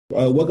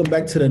Welcome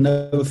back to the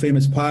Never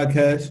Famous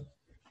podcast.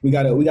 We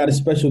got a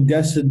special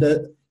guest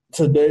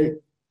today.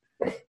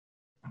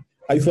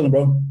 How you feeling,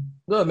 bro?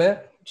 Good, man.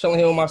 Chilling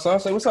here with my son.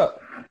 Say what's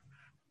up.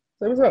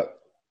 Say what's up.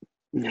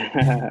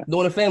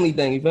 Doing a family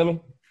thing. You feel me?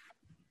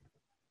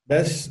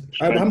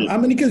 How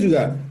many kids you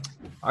got?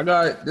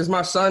 This is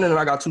my son, and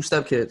I got 2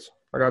 stepkids.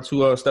 I got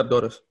 2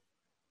 stepdaughters.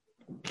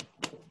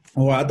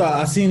 Oh,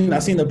 I seen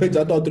the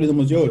picture. I thought 3 of them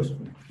was yours.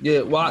 Yeah,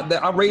 well,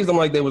 I raised them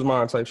like they was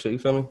mine type shit. You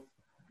feel me?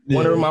 Yeah.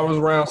 One of them I was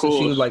around since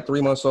she was like 3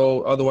 months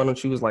old. Other one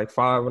she was like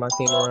 5 when I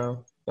came around. You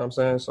know what I'm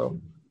saying?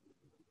 So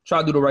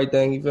try to do the right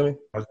thing. You feel me?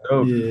 That's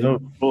dope. Yeah.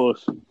 Dope. Of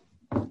course.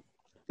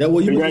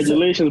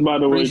 Congratulations, by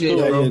the way. Appreciate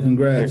Too, it, bro. Yeah,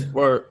 congrats.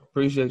 Word.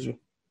 Appreciate you.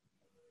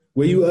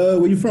 Where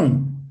you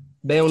from?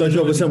 Bayonne, Start New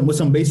you off Jersey. with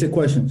some basic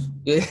questions.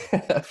 Yeah,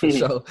 for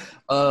sure.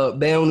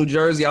 Bayonne, New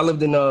Jersey. I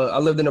lived in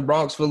the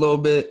Bronx for a little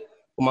bit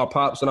with my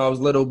pops when I was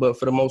little, but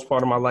for the most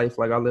part of my life,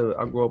 like I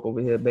grew up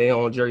over here,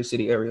 Bayonne, Jersey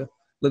City area.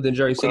 Lived in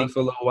Jersey City for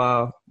a little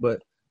while,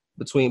 but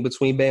between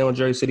Bayonne and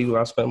Jersey City, where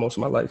I spent most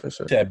of my life and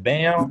shit. That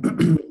Bayonne?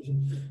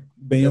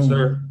 Bayonne. Yes,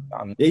 sir.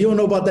 Yeah, you don't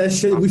know about that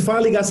shit. We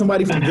finally got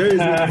somebody from Jersey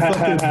in the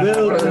fucking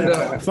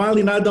building.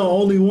 Finally, not the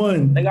only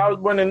one. Nigga, I was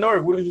born in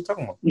Newark. What are you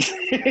talking about?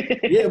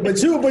 Yeah,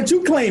 but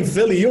you claim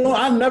Philly.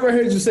 I never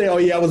heard you say, "Oh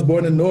yeah, I was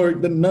born in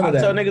Newark." None of I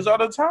that. tell niggas all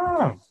the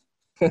time.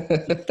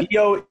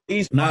 Yo,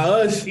 East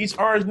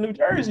Orange, New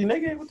Jersey,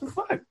 nigga. What the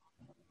fuck?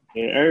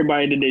 Yeah,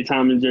 everybody did their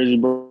time in Jersey,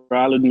 bro.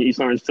 I lived in East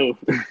Orange too.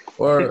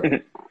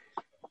 Word.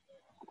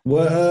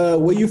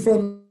 Where you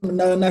from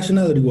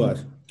nationality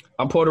wise?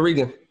 I'm Puerto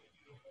Rican.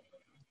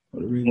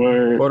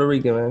 Word. Puerto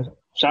Rican, man.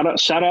 Shout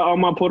out all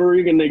my Puerto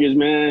Rican niggas,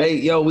 man. Hey,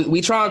 yo, we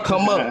try to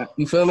come up.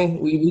 You feel me?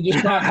 We just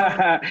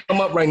try to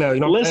come up right now. You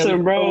know.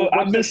 Listen, bro,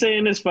 I've been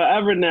saying this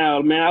forever now,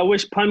 man. I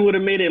wish Pun would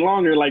have made it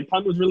longer. Like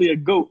Pun was really a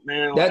goat,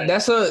 man.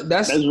 That's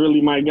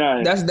really my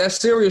guy. That's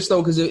serious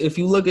though, because if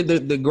you look at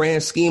the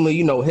grand scheme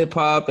of hip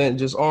hop and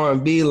just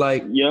R&B,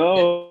 like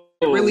yo,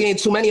 it really ain't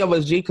too many of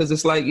us, G. Because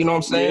it's like, you know what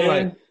I'm saying, yeah.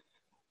 like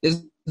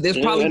there's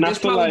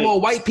probably more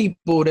white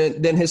people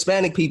than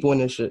Hispanic people in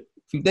this shit.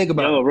 If you think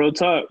about it. Real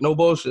talk. No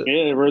bullshit.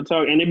 Yeah, real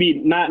talk. And it'd be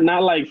not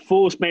like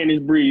full Spanish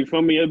breed, you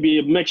feel me? It'd be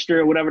a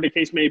mixture, whatever the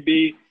case may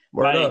be.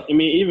 Word up. I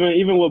mean,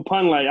 even with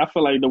Pun, like, I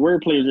feel like the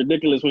wordplay is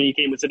ridiculous when he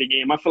came into the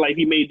game. I feel like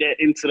he made that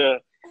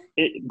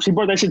he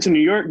brought that shit to New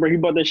York, but he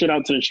brought that shit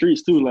out to the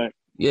streets too, like.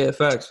 Yeah,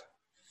 facts.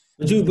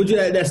 But you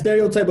that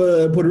stereotype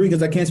of Puerto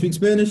Ricans that can't speak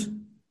Spanish?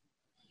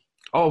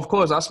 Oh, of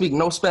course. I speak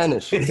no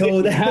Spanish.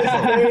 Yo,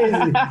 that's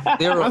crazy.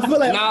 I feel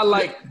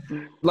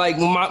like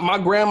my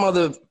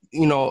grandmother,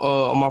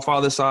 on my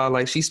father's side,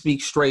 like she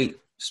speaks straight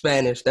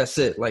Spanish. That's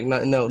it, like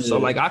nothing else. Yeah. So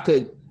like I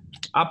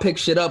pick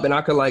shit up and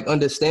I could like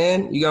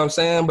understand. You know what I'm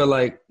saying? But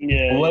like,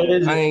 yeah,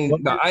 I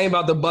ain't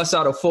about to bust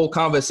out a full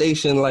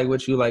conversation like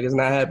with you. Like it's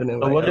not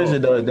happening. So like, what is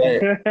it though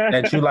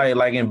that you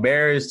like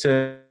embarrassed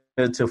to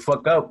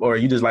fuck up, or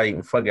you just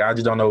like fuck it? I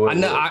just don't know.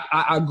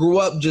 I grew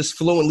up just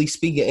fluently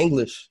speaking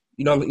English.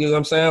 You know what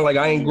I'm saying? Like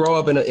I ain't grow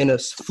up in a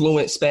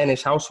fluent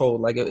Spanish household.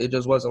 Like it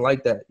just wasn't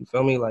like that. You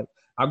feel me? Like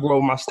I grew up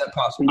with my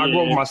stepfather. Yeah. I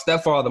grew up with my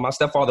stepfather. My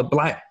stepfather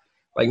black.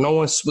 Like no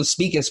one was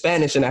speaking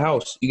Spanish in the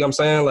house. You know what I'm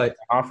saying? Like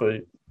I feel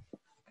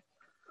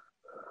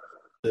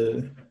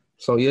you.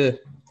 So yeah.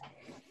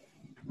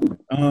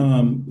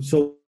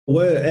 So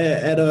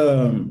where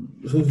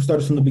who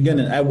started from the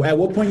beginning? At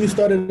what point you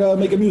started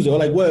making music? Or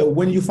like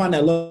when you find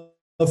that love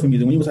for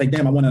music? When you was like,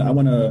 damn, I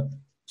wanna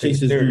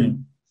chase this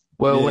dream.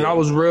 Well, when I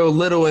was real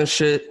little and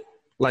shit,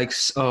 like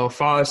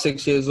 5,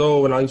 6 years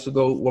old, when I used to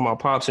go with my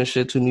pops and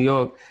shit to New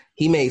York,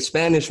 he made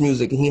Spanish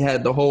music and he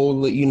had the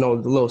whole, the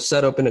little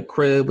setup in the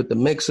crib with the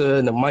mixer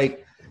and the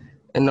mic.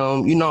 And,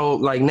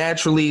 like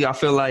naturally, I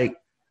feel like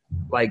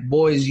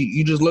boys,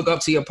 you just look up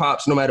to your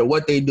pops no matter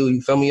what they do.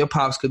 You feel me? Your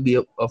pops could be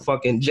a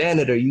fucking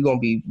janitor. You going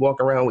to be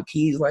walking around with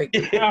keys like,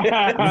 you know what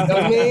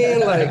I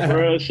mean? Like,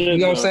 real shit, you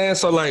know what I'm saying?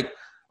 So like,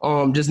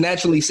 just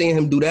naturally seeing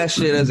him do that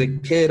shit as a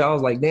kid, I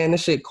was like, damn,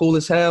 this shit cool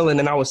as hell. And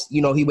then I was,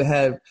 he would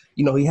have,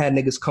 he had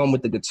niggas come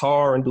with the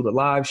guitar and do the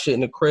live shit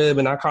in the crib.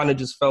 And I kind of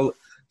just fell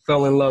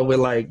in love with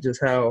like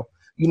just how,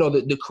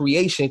 the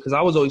creation, because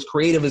I was always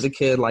creative as a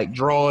kid, like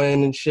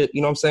drawing and shit,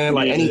 you know what I'm saying?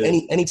 Like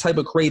any type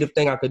of creative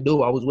thing I could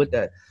do, I was with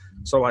that.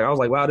 So like, I was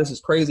like, wow, this is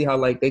crazy how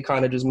like they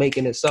kind of just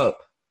making this up.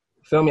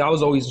 You feel me? I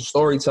was always a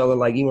storyteller,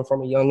 like even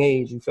from a young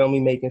age, you feel me,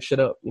 making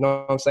shit up. You know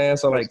what I'm saying?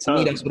 So like to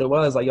me, that's what it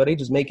was. Like, yo, they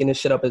just making this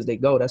shit up as they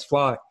go. That's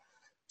fly.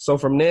 So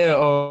from there,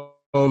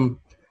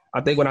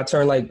 I think when I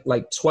turned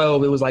like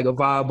 12, it was like a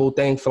viable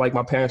thing for like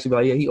my parents to be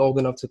like, yeah, he old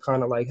enough to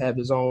kind of like have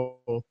his own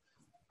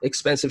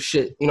expensive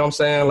shit. You know what I'm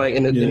saying? Like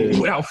and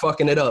without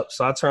fucking it up.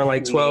 So I turned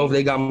like 12.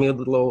 They got me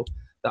the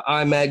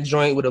iMac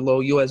joint with a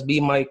little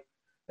USB mic,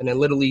 and then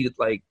literally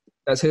like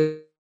that's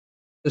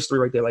history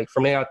right there. Like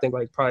from there, I think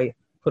like probably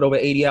put over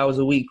 80 hours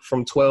a week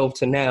from 12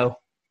 to now.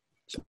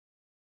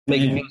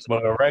 Making music.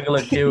 But a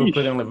regular kid would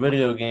put in the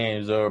video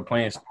games or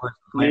playing sports.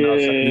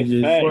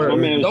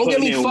 Don't get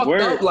me fucked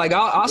up. Like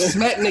I'll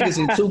smack niggas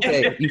in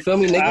 2K. You feel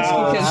me? Niggas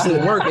 2K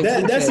shit work.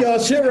 That's y'all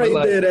shit right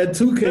there. That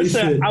 2K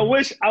shit. I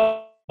wish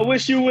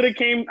wish you would have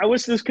came. I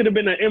wish this could have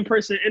been an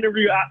in-person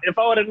interview. If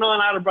I would have known,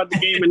 I'd have brought the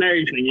game and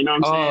everything. You know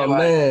what I'm saying? Oh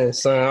man,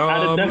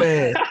 son. Oh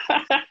man.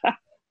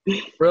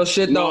 Real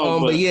shit though.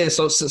 But yeah.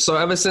 So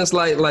ever since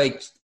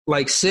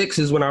like 6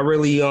 is when I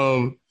really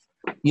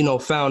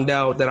found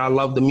out that I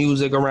love the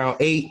music. Around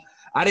 8,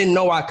 I didn't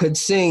know I could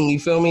sing. You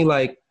feel me?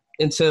 Like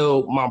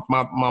until my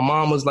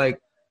mom was like,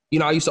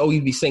 I used to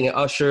always be singing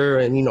Usher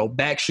and,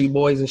 Backstreet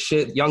Boys and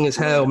shit, young as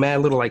hell,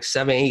 man, little like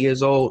 7, 8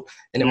 years old.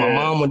 And then my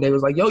mom one day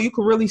was like, yo, you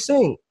could really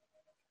sing.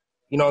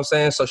 You know what I'm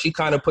saying? So she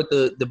kind of put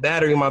the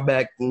battery in my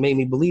back and made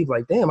me believe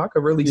like, damn, I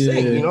could really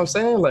sing. You know what I'm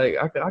saying? Like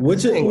I could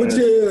sing.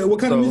 What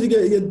kind of music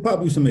your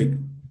pop used to make?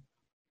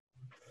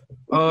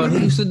 He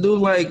used to do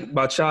like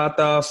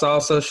bachata,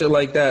 salsa, shit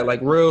like that, like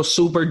real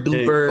super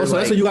duper. Oh, so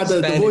that's what you got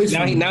the voice.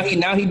 Now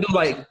he do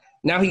like.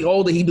 Now he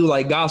older, he do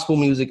like gospel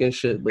music and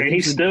shit. But and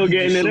he's still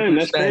getting it in.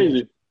 That's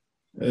crazy.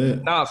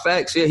 Nah,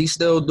 facts. Yeah, he's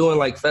still doing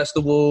like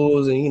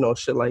festivals and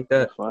shit like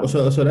that.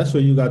 So that's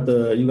where you got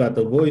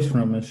the voice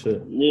from and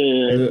shit.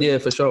 Yeah,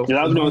 for sure.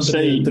 I was gonna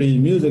say three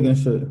music and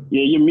shit.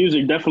 Yeah, your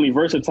music definitely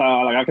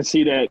versatile. Like I can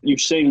see that you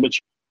sing, but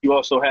you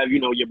also have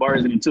your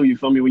bars in it too. You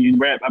feel me? When you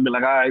rap, I'd be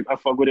like, all right, I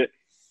fuck with it.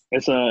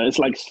 It's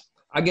like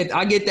I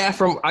get that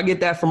from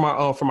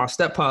my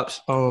step pops.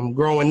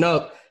 Growing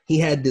up, he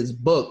had this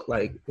book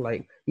like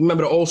you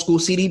remember the old school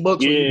CD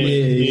books?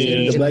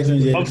 The Black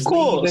ones, of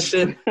course.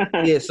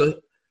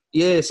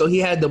 So he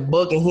had the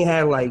book and he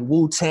had like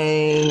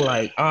Wu-Tang,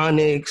 like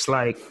Onyx,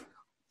 like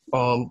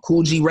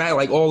Kool G Rap,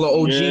 like all the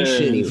OG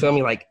shit. You feel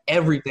me? Like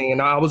everything.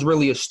 And I was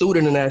really a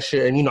student in that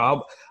shit. And I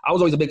was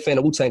always a big fan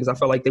of Wu-Tang because I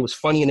felt like they was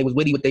funny and they was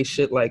witty with their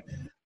shit. Like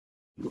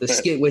the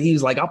skit where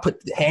he's like, I'll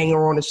put the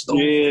hanger on the stove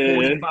for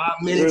 45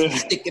 minutes and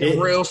stick it in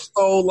real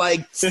stove,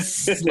 like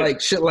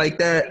shit like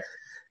that.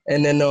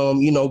 And then,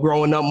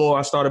 growing up more,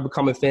 I started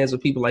becoming fans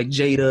of people like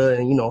Jada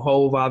and,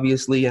 Hove,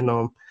 obviously. And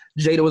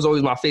Jada was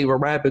always my favorite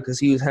rapper because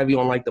he was heavy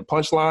on, like, the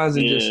punchlines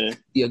and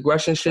just the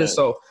aggression shit. Right.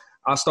 So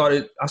I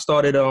started,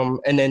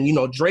 and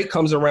then, Drake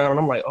comes around and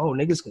I'm like, oh,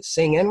 niggas can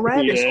sing and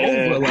rap? It's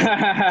over. Like,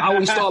 I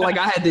always thought, like,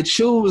 I had to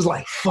choose,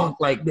 like, fuck,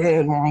 like,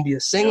 damn, I'm going to be a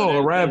singer or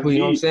a rapper, you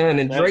know what I'm saying?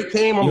 And Drake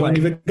came, I'm like,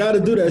 you even got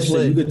to do that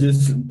shit. You could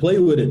just play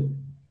with it.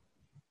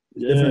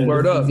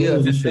 Word up,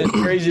 It's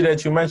crazy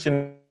that you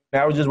mentioned.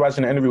 I was just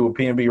watching an interview with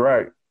PNB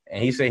Rock,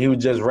 and he said he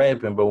was just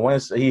rapping, but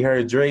once he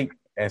heard Drake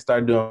and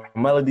started doing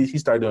melodies, he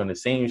started doing the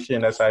same shit,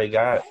 and that's how he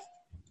got it.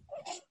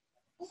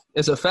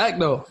 It's a fact,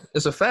 though.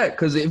 It's a fact,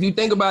 because if you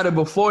think about it,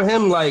 before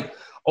him, like,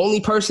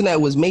 only person that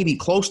was maybe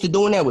close to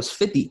doing that was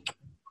 50.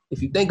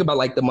 If you think about,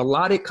 like, the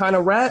melodic kind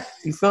of rap,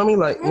 you feel me?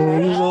 Like,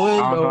 oh,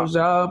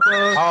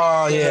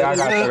 yeah, I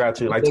got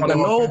you. Like,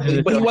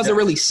 but he wasn't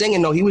really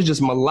singing, though. He was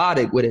just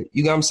melodic with it.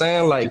 You know what I'm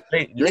saying? Like,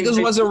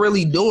 niggas wasn't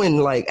really doing,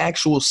 like,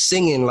 actual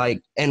singing,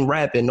 like, and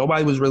rapping.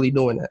 Nobody was really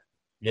doing that.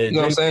 Yeah, you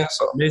know what I'm saying?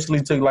 So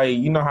basically took, like,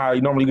 you know how you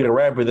normally get a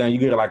rapper, then you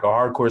get, like, a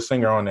hardcore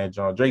singer on that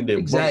joint. Drake did.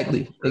 Exactly.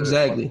 You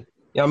know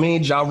what I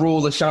mean? Ja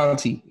Rule,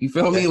 Ashanti. You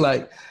feel me?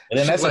 Like, and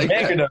then that's a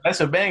banger, though. That's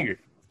a banger.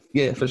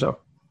 Yeah, for sure.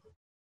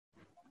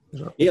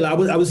 Yeah, like I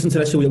was listening to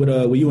that shit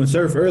with you and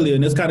Surf earlier,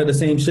 and it's kind of the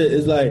same shit.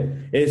 It's like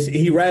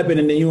he rapping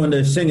and then you in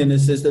there singing.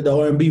 It's the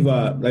R&B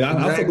vibe. Like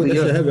I fuck with that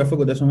shit heavy. I fuck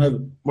with that song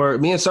heavy. Where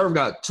me and Surf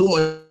got too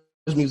much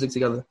music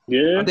together.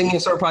 Yeah, I think me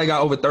and Surf probably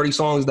got over 30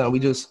 songs done. We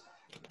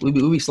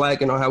be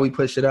slacking on how we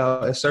push it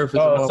out. And Surf is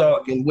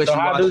fucking wishy-washy.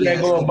 How do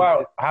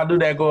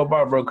that go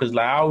about, bro? Because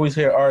like I always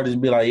hear artists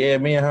be like, yeah,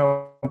 me and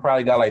him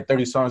probably got like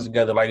 30 songs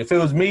together. Like if it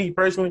was me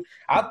personally,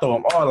 I'd throw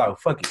them all out.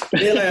 Fuck it.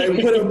 Yeah,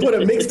 like put a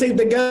mixtape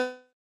together.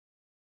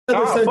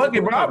 Fuck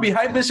it, bro. I'll be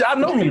hyping shit. I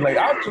know me. Like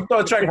I'll throw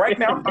a track right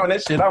now. I'm throwing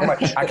that shit. I'm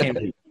like, I can't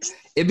believe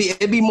it.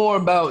 It'd be more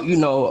about,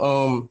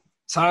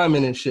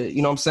 timing and shit.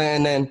 You know what I'm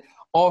saying? And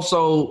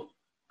also,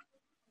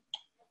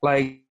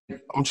 like,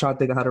 I'm trying to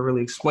think of how to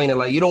really explain it.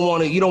 Like, you don't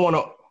want to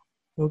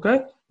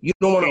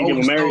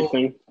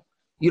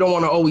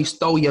always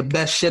throw your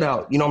best shit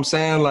out. You know what I'm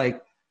saying?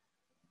 Like,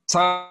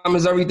 time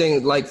is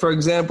everything. Like, for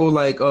example,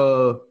 like,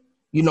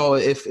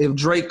 if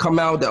Drake come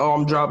out that,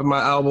 I'm dropping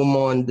my album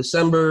on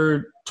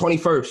December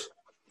 21st,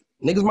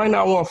 niggas might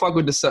not want to fuck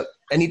with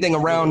anything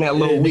around that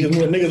little week.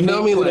 Niggas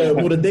feel me? Like,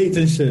 with the dates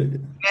and shit.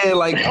 Yeah,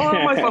 like,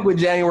 I might fuck with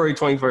January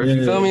 21st.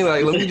 You feel me?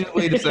 Like, let me just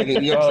wait a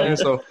second. You know what I'm saying?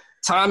 So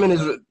timing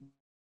is,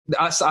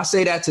 I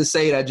say that to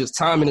say that just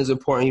timing is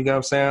important. You know what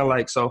I'm saying?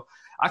 Like, so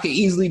I could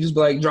easily just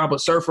like drop a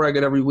Surf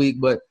record every week,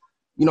 but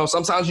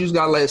sometimes you just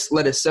gotta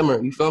let it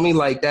simmer. You feel me?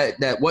 Like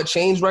that What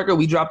Changed record,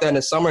 we dropped that in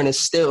the summer, and it's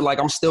still like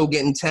I'm still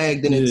getting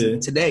tagged in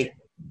it today.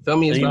 Feel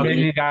me?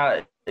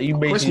 You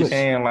basically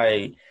saying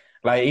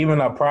like even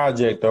a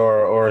project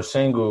or a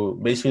single,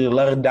 basically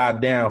let it die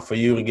down for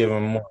you to give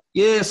them more.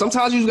 Yeah,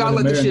 sometimes you just gotta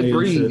let the shit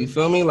breathe. You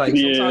feel me? Like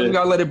sometimes you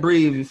gotta let it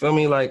breathe. You feel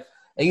me? Like,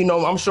 and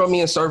I'm sure me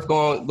and Surf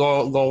going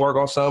work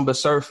on something, but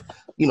Surf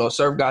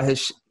got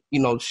his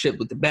shit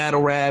with the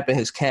battle rap and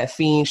his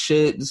caffeine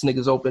shit. This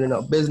nigga's opening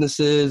up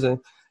businesses, and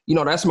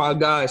that's my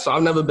guy. So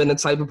I've never been the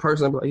type of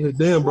person like, yeah,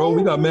 damn, bro,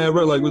 we got mad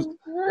rap. Like,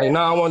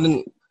 nah, I want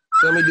to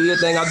feel me, do your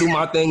thing, I do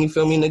my thing. You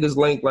feel me? Niggas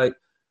link. Like,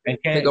 And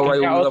can it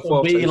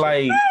also be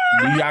like,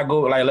 do y'all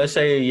go, like, let's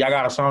say y'all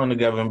got a song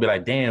together and be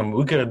like, damn,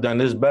 we could have done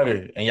this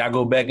better, and y'all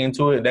go back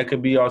into it? That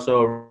could be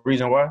also a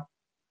reason why.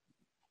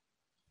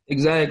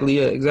 Exactly,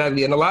 yeah,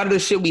 exactly. And a lot of the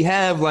shit we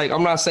have, like,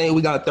 I'm not saying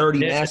we got 30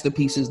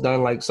 masterpieces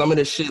done. Like, some of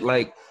the shit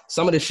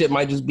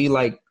might just be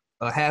like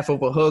a half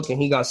of a hook,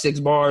 and he got 6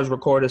 bars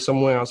recorded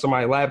somewhere on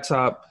somebody's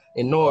laptop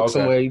in Newark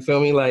somewhere. You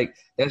feel me? Like,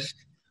 that's,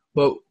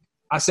 but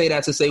I say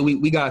that to say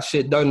we got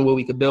shit done where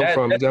we could build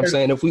from. You know what I'm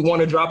saying? If we want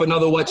to drop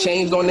another What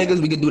Changed on niggas,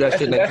 we could do that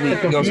shit next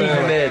week. You know what I'm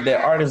saying?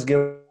 That artists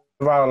give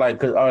out, like,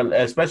 cause,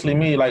 especially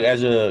me, like,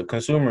 as a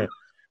consumer,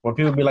 when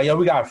people be like, yo,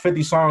 we got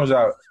 50 songs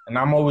out, and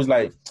I'm always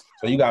like,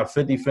 so you got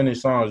 50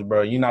 finished songs,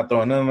 bro. You not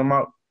throwing none of them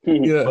out?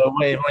 Yeah. But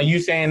when you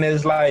saying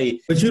it's like,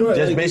 but you don't,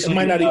 just like, basically it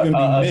might not even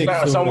be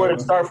mixed, somewhere to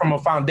start from a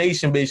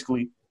foundation,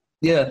 basically.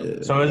 Yeah.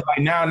 So it's like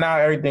now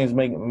everything's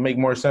make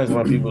more sense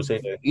when people say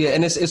that. Yeah,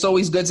 and it's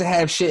always good to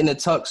have shit in the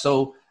tuck.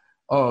 So,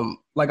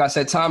 like I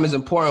said, time is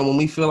important. When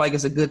we feel like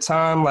it's a good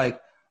time,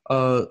 like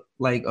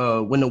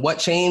when the What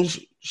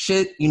Changed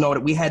shit, you know,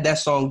 that we had that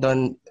song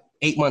done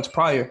 8 months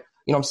prior.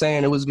 You know what I'm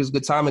saying? It was just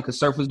good timing because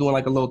Surf was doing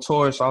like a little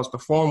tour, so I was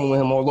performing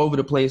with him all over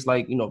the place,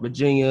 like, you know,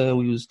 Virginia, and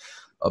we was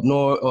up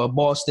north,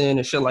 Boston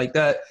and shit like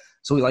that.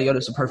 So we like, yo,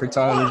 this is a perfect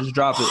time to just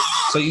drop it.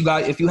 So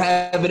if you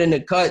have it in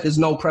the cut, there's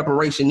no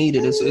preparation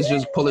needed. It's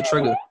just pull the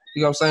trigger.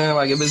 You know what I'm saying?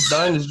 Like, if it's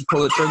done, just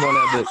pull the trigger on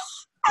that bitch.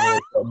 Yeah,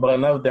 but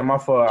another thing, my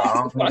fault, I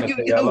don't mean to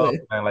say y'all off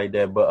anything like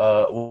that.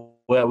 But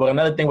well,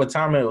 another thing with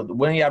timing,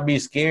 wouldn't y'all be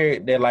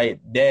scared that like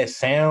that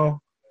sound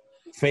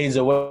fades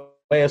away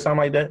or something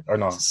like that, or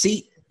no?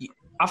 See,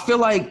 I feel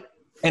like,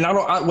 and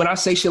when I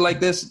say shit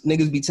like this,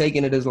 niggas be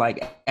taking it as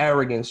like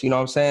arrogance. You know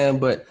what I'm saying?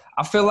 But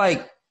I feel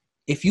like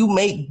if you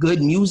make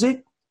good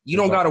music, you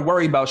don't got to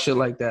worry about shit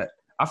like that.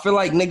 I feel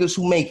like niggas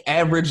who make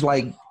average,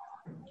 like,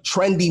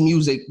 trendy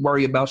music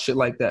worry about shit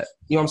like that.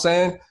 You know what I'm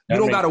saying? You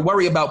don't got to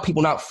worry about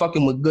people not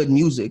fucking with good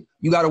music.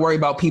 You got to worry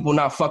about people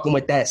not fucking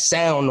with that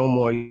sound no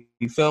more.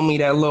 You feel me?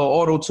 That little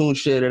auto-tune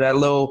shit or that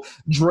little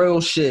drill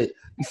shit.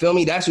 You feel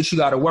me? That's what you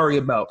got to worry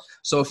about.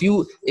 So if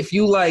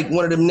you like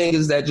one of them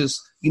niggas that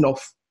just, you know,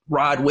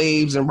 ride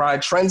waves and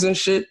ride trends and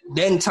shit,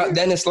 then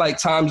it's like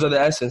times of the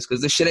essence,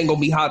 because this shit ain't gonna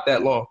be hot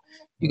that long.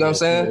 You know what I'm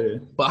saying? Yeah.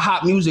 But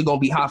hot music gonna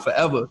be hot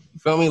forever. You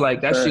feel me?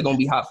 Like, that shit gonna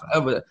be hot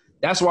forever.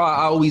 That's why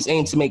I always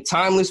aim to make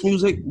timeless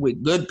music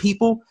with good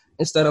people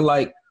instead of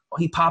like, oh,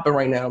 he popping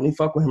right now, let me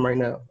fuck with him right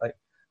now. Like,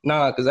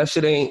 nah, because that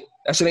shit ain't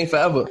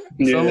forever.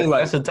 You feel me?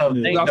 Like, that's a tough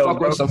thing. You gotta fuck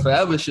with some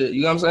forever shit.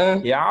 You know what I'm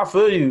saying? Yeah, I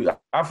feel you.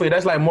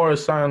 That's like more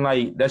something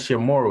like, that's your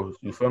morals.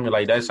 You feel me?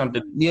 Like, that's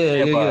something.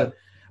 Yeah.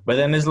 But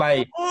then it's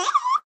like,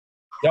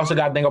 you also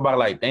gotta think about,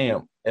 like,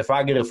 damn, if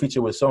I get a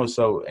feature with so and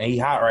so and he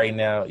hot right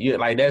now, you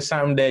like, that's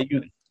something that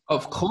you.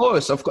 Of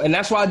course, and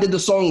that's why I did the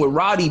song with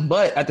Roddy.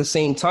 But at the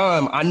same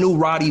time, I knew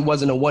Roddy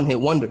wasn't a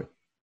one-hit wonder.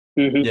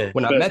 Mm-hmm. Yeah.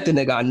 When I met the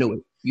nigga, I knew it.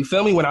 You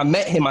feel me? When I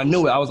met him, I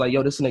knew it. I was like,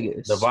 yo, this nigga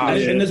is the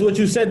vibe. And that's what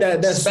you said,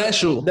 that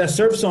special. That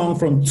Surf song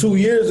from 2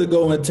 years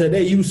ago and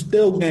today, you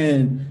still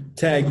getting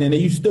tagged in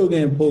it. You still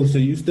getting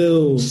posted. You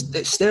still.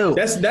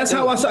 That's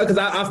how I saw it, because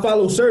I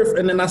follow Surf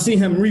and then I see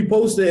him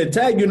repost it and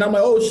tag you, and I'm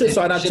like, oh shit.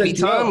 So I checked you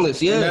timeless,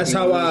 out. Yeah. And that's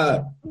how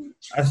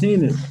I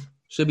seen it.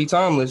 Should be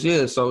timeless,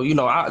 yeah. So, you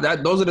know,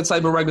 those are the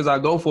type of records I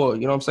go for.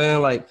 You know what I'm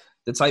saying? Like,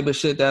 the type of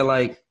shit that,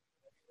 like,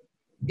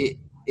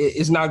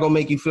 it's not gonna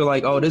make you feel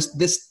like, oh,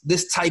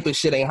 this type of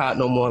shit ain't hot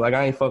no more. Like,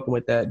 I ain't fucking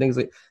with that. Things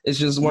like, it's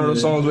just one of those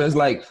songs where it's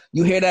like,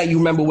 you hear that, you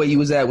remember where you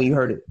was at when you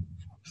heard it.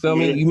 Feel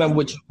me? You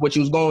remember what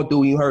you was going through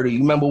when you heard it. You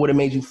remember what it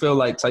made you feel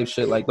like, type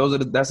shit. Like,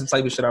 that's the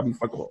type of shit I be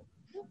fucking with.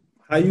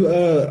 How you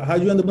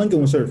end up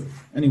linking with Surf?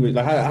 Anyway,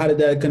 like, how did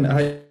that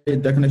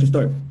connection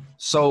start?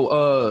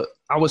 So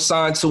I was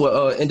signed to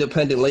an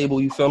independent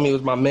label. You feel me? It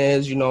was my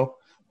man's. You know,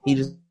 he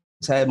just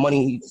had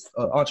money. He's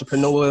an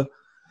entrepreneur.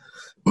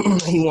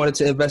 He wanted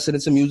to invest it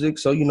into music,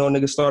 so, you know,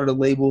 nigga started a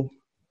label.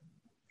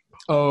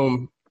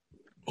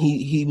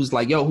 He was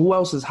like, yo, who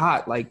else is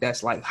hot? Like,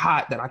 that's like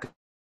hot that I could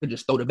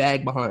just throw the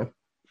bag behind.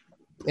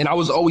 And I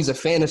was always a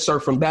fan of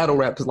Surf from battle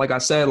rap, because, like I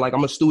said, like,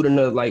 I'm a student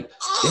of, like,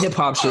 the hip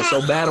hop shit.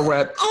 So battle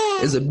rap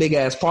is a big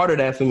ass part of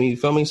that for me. You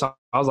feel me? So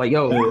I was like,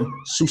 yo,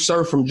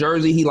 Surf from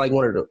Jersey, he like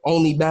one of the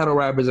only battle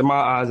rappers in my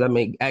eyes that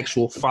make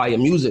actual fire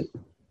music.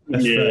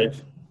 That's right.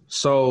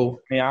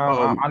 So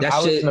I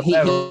listen to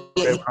battle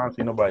rap. I don't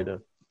see nobody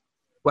does.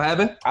 What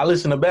happened? I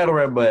listen to battle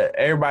rap, but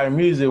everybody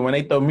music, when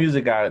they throw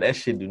music out, that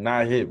shit do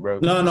not hit, bro.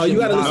 No, you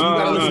gotta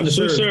listen to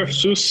Surf.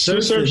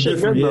 Surf shit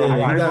hit,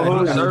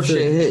 bro. Surf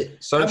shit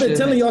hit. I've been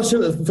telling y'all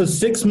shit for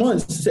 6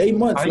 months, 8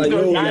 months. Like,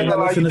 yo, I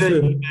gotta listen to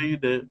Surf. You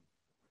did.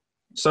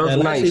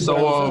 Surf nice.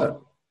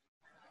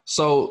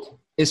 So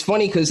it's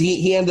funny because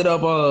he ended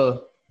up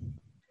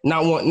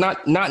not want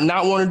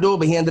to do it,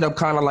 but he ended up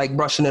kind of like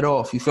brushing it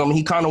off. You feel me?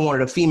 He kind of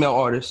wanted a female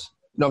artist.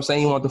 You know what I'm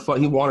saying?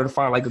 He wanted to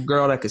find like a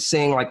girl that could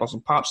sing like on some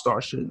pop star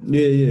shit.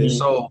 Yeah.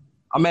 So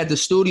I'm at the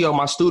studio.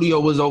 My studio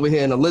was over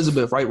here in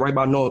Elizabeth, right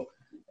by North.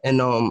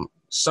 And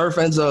Surf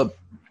ends up.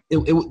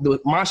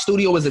 My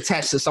studio was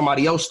attached to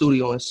somebody else's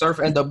studio, and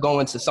Surf ended up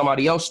going to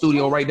somebody else's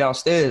studio right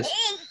downstairs.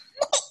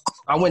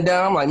 I went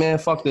down. I'm like, man,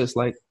 fuck this.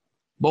 Like,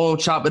 boom,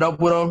 chop it up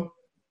with him.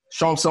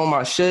 Show him some of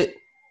my shit.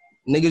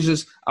 Niggas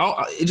just,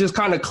 it just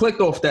kind of clicked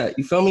off that.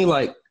 You feel me?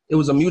 Like, it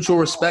was a mutual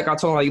respect. I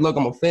told him, like, look,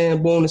 I'm a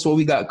fan. Boom, this is what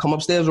we got. Come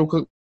upstairs real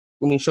quick.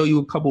 Let me show you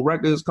a couple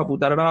records, couple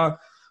da-da-da.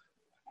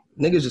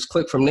 Niggas just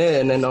clicked from there.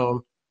 And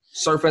then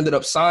Surf ended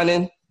up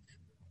signing.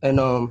 And,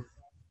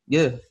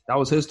 yeah, that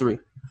was history.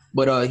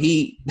 But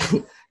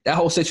that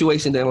whole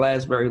situation didn't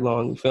last very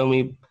long. You feel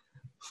me?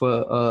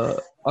 For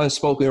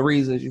unspoken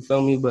reasons. You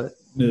feel me? But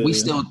we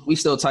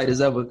still tight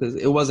as ever because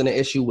it wasn't an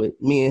issue with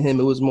me and him.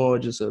 It was more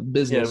just a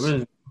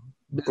business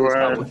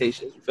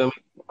complications. You feel me?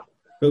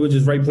 It was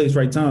just right place,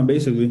 right time,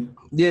 basically.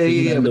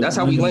 Yeah. But that's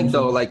how we linked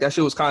though. Like that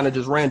shit was kind of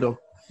just random.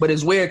 But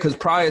it's weird because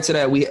prior to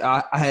that,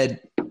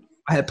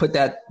 I had put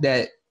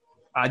that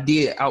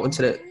idea out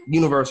into the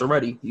universe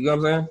already. You know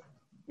what I'm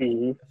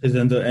saying?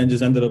 Mm-hmm.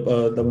 Just ended up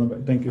doubling back.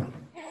 Thank you.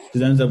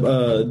 Just ends up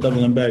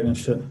doubling back and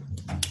shit.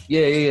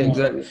 Yeah,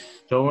 exactly.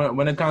 So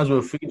when it comes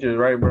with features,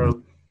 right,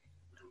 bro?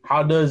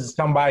 How does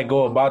somebody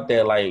go about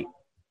that? Like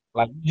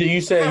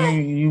you said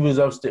you was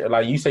upstairs.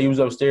 Like you said you was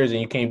upstairs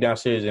and you came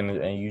downstairs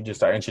and you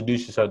just started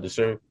introducing yourself to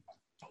Surf.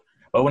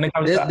 But when it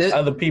comes to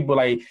other people,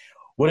 like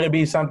would it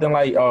be something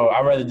like, oh,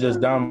 I'd rather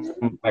just come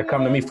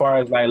to me far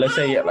as like, let's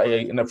say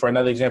like for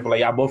another example,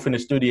 like y'all both in the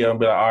studio and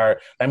be like, all right,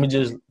 let me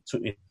just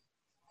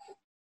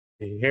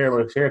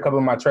hear a couple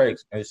of my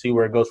tracks and see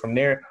where it goes from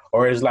there,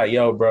 or it's like,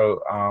 yo, bro,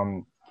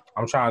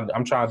 I'm trying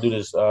to do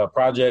this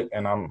project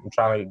and I'm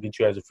trying to get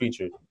you as a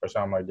feature or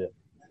something like that.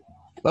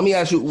 Let me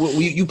ask you,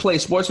 you played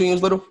sports when you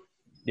was little?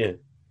 Yeah.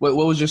 What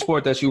was your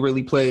sport that you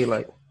really played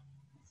like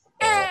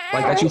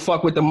that you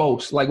fuck with the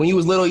most? Like when you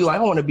was little, you like,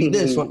 I want to be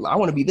this one. I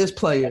want to be this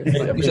player.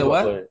 Like, you said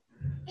what? Player.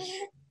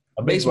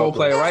 A baseball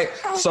player, right?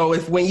 So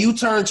when you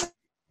turned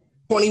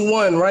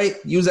 21, right?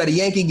 You was at a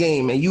Yankee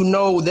game and you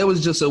know there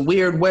was just a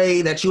weird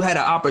way that you had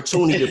an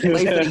opportunity to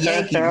play for the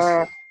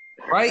Yankees.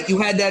 Right? You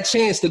had that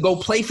chance to go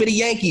play for the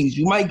Yankees.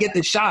 You might get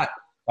the shot.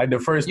 Like the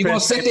first you gonna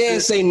sit there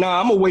and say, nah,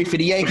 I'm gonna wait for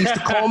the Yankees to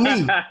call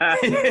me.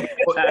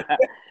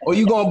 or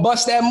you gonna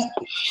bust that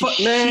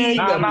man, you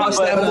gotta bust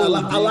that move.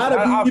 A lot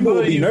of people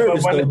will be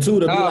nervous though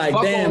too to be like,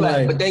 damn,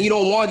 like, but then you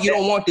don't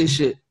want this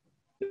shit.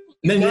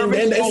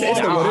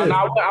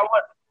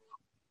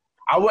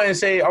 I wouldn't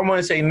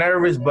say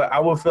nervous, but I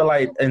would feel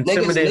like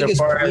intimidated. You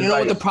know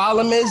what the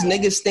problem is?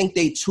 Niggas think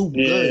they too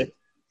good.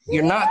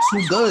 You're not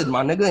too good,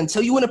 my nigga.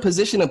 Until you in a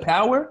position of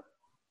power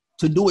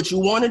to do what you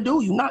want to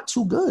do, you're not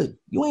too good.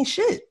 You ain't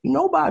shit. You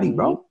nobody,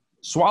 bro.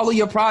 Swallow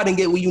your pride and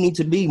get where you need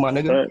to be, my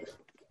nigga. Right.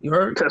 You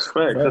heard? That's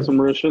fact. That's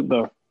some real shit,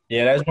 though.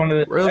 Yeah, that's one of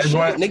the real shit.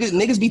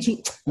 Niggas be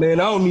too.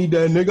 Man, I don't need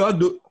that, nigga. I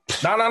do.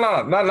 No.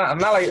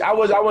 Not like I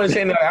wasn't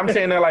saying that. I'm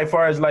saying that like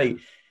far as like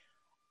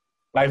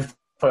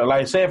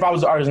say if I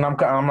was the artist and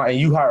I'm like, and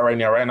you hot right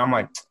now, right? And I'm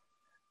like,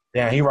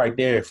 damn, he right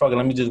there. Fuck it,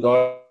 let me just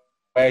go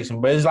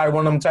action. But it's like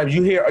one of them types.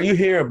 You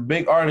hear a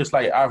big artist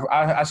like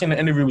I seen an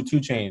interview with 2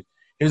 Chainz.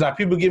 He was like,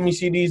 people give me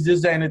CDs,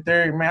 this, that, and the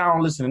third. Man, I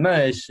don't listen to none of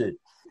that shit.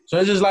 So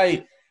it's just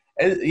like,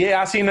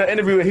 I seen the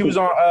interview. He was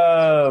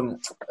on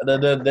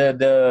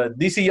the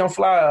DC Young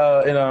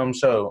Fly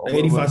show.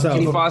 85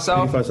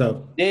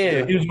 South.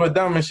 Yeah, he was with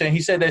them and shit. He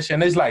said that shit,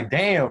 and it's like,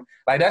 damn,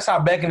 like that's how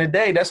back in the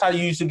day, that's how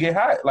you used to get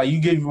hot. Like you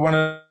give one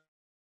of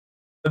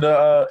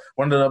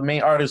the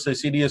main artists a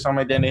CD or something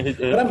like that, and they hit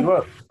you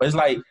up. But it's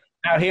like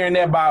now hearing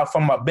that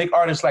from a big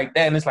artist like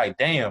that, and it's like,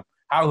 damn.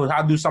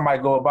 How do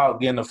somebody go about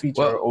getting a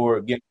feature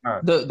or getting time?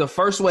 The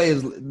first way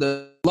is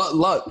the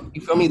luck.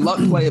 You feel me? Luck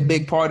play a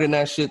big part in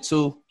that shit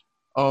too.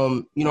 You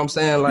know what I'm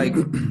saying? Like,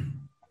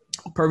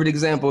 perfect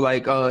example.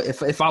 Like,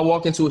 if I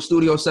walk into a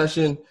studio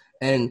session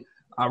and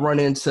I run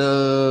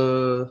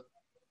into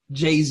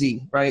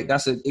Jay-Z, right?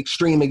 That's an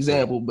extreme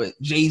example, but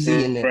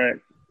Jay-Z in there. Right.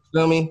 You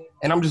feel me?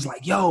 And I'm just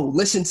like, yo,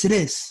 listen to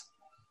this.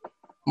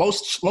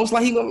 Most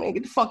likely he gonna, man,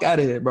 get the fuck out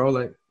of here, bro.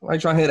 Like, I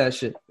ain't trying to hear that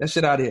shit. That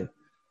shit out of here.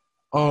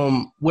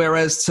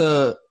 Whereas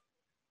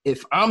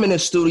if I'm in a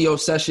studio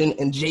session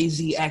and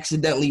Jay-Z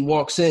accidentally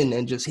walks in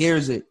and just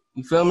hears it,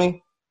 you feel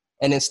me?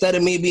 And instead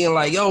of me being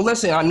like, yo,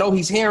 listen, I know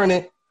he's hearing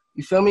it,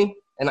 you feel me?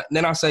 And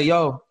then I say,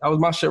 yo, that was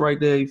my shit right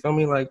there, you feel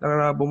me? Like,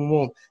 boom, boom,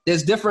 boom.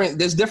 There's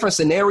different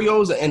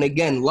scenarios, and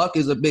again, luck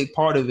is a big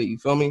part of it, you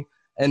feel me?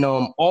 And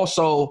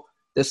also,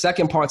 the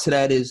second part to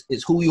that is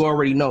who you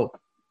already know.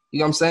 You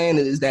know what I'm saying?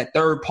 Is that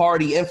third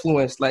party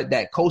influence, like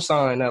that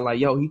cosign that like,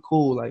 yo, he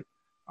cool, like,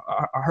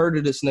 I heard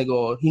of this nigga,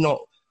 or he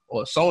know,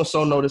 or so and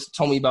so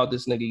told me about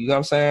this nigga. You know what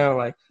I'm saying?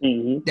 Like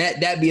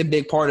that'd be a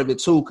big part of it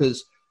too,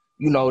 because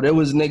you know there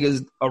was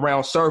niggas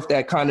around Surf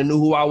that kind of knew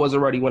who I was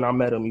already when I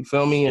met him. You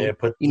feel me? And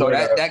you know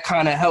that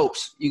kind of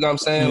helps. You know what I'm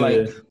saying? Yeah.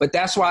 Like, but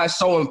that's why it's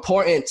so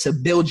important to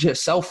build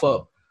yourself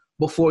up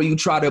before you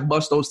try to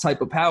bust those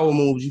type of power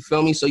moves. You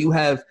feel me? So you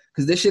have,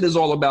 because this shit is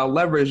all about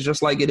leverage,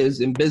 just like it is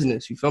in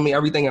business. You feel me?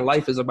 Everything in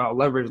life is about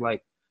leverage.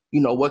 Like, you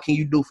know, what can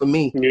you do for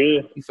me?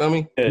 Yeah. You feel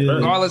me? Yeah.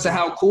 Regardless of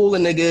how cool a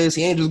nigga is,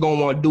 he ain't just gonna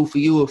want to do for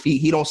you if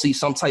he don't see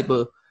some type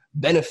of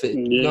benefit.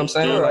 Yeah. You know what I'm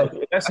saying? Yeah. Like,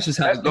 that's just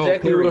how it goes.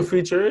 Exactly what a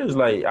feature is.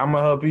 Like, I'm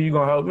gonna help you, you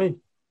gonna help me.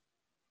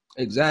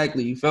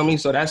 Exactly. You feel me?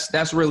 So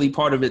that's really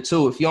part of it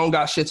too. If you don't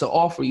got shit to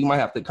offer, you might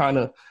have to kind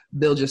of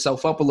build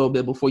yourself up a little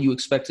bit before you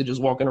expect to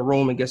just walk in a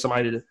room and get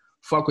somebody to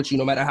fuck with you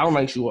no matter how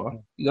nice you are.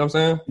 You know what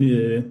I'm saying?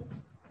 Yeah.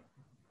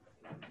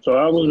 So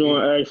I was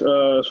going to ask,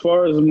 as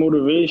far as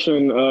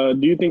motivation,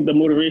 do you think the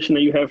motivation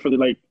that you have for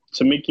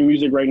to make your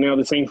music right now,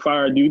 the same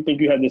fire, do you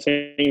think you have the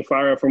same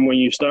fire from when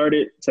you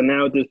started to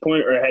now at this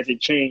point, or has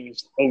it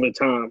changed over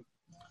time?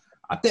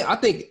 I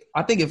think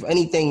if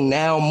anything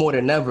now more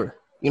than ever.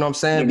 You know what I'm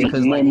saying? You're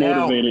because more like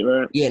now, motivated,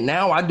 right? Yeah,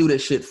 now I do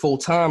this shit full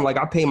time. Like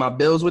I pay my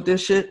bills with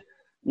this shit.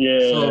 Yeah.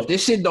 So if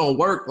this shit don't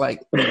work,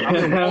 like I'm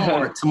in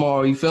Walmart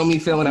tomorrow, you feel me?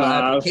 Filling out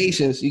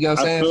applications. You get what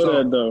I'm saying? I feel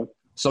that though.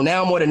 So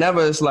now more than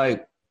ever, it's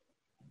like,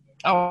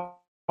 I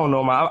don't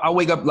know, man. I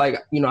wake up like,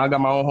 you know, I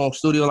got my own home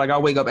studio. Like I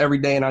wake up every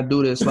day and I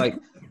do this. Like,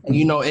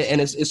 you know,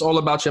 and it's all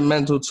about your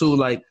mental too.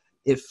 Like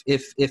if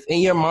in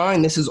your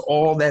mind this is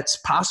all that's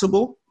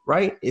possible,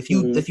 right? If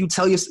you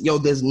tell yourself, yo,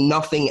 there's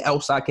nothing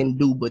else I can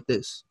do but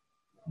this.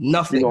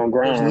 Nothing.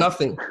 There's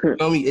nothing. You know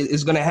what I mean?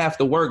 It's gonna have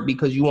to work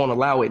because you won't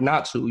allow it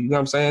not to. You know what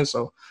I'm saying?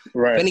 So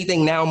if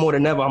anything now more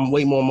than ever, I'm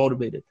way more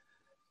motivated.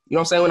 You know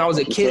what I'm saying? When I was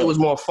a kid, it was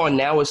more fun.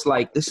 Now it's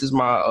like this is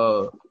my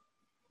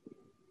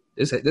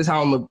this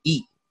how I'm gonna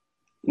eat.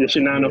 This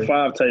your 9 to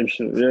 5 type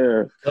shit.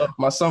 Yeah.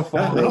 My son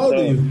How old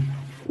are you?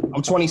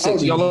 I'm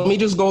 26. Yo, let me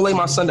just go lay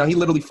my son down. He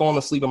literally falling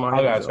asleep in my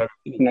house.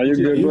 No, you're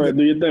good. Go ahead,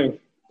 do your thing.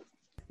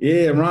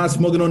 Yeah, Ron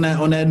smoking on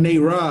that Nate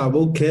Robb.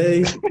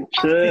 Okay.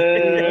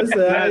 That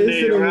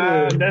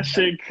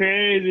shit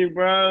crazy,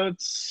 bro.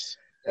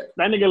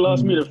 That nigga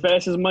lost me the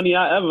fastest money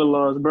I ever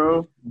lost,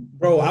 bro.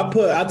 Bro,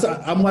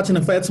 I'm watching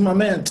the Fat to my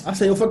man. I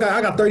say, yo, fuck,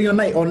 I got 30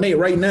 on Nate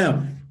right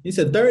now. He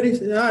said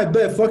 30. All right,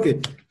 bet, fuck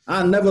it.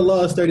 I never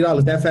lost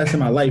 $30 that fast in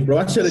my life, bro.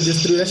 I should have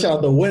just threw that shit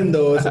out the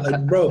window. It's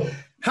like, bro,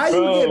 how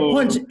you get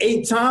punched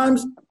 8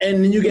 times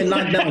and then you get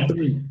knocked down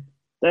 3?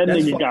 That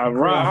nigga got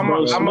robbed,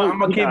 bro. I'm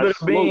gonna keep it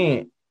a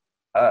bean.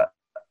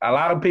 A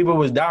lot of people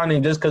was down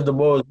him just because the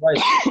boy was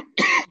white.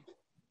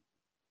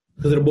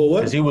 Because of the boy what?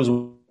 Because he was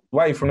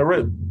white from the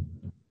rip.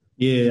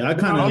 Yeah, I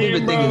don't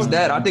even think it's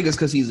that. I think it's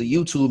because he's a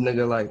YouTube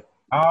nigga. Like,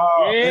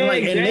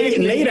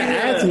 Nate an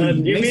athlete.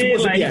 Nate's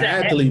supposed to be an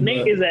athlete.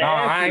 Nate is an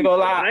athlete. I ain't gonna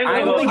lie. I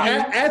don't think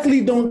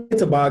athletes don't get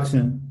to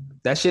boxing.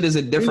 That shit is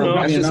a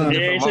different.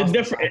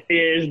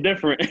 It's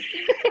different.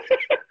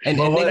 And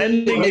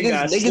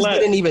niggas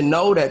didn't even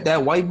know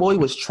that white boy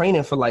was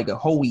training for like a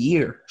whole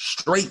year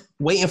straight,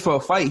 waiting for a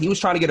fight. He was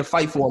trying to get a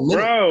fight for a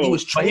minute. Bro, he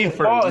was training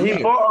for a year.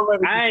 He fought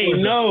already. I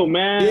ain't know,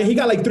 man. Yeah, he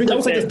got like 3. That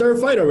was like his 3rd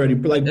fight already.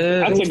 Like,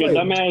 I took a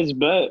dumbass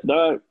bet,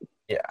 dog.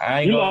 Yeah,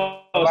 I ain't gonna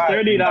lost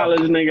 $30,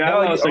 nigga. I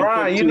lost like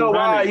Ryan, you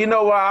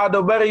know why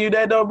Aldo better you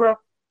that though, bro?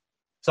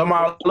 So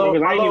my little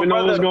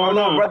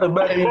brother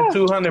better you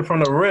 200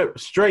 from the rip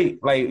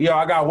straight. Like, yo,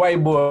 I got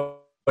white boy,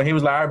 but he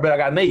was like, I bet I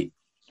got Nate.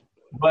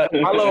 But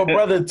my little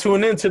brother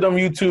tuned into them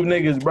YouTube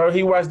niggas, bro.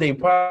 He watched their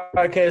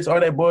podcasts, all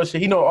that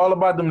bullshit. He know all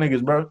about them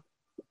niggas, bro.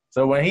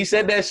 So when he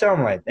said that shit,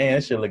 I'm like, damn,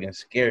 that shit looking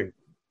scary.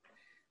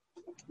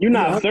 You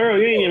not thorough.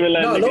 You ain't even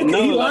let nigga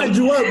know. He lined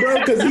you up, bro,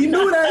 because he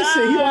knew that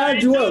shit. He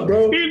lined you up,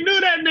 bro. He knew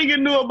that nigga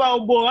knew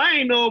about boy. I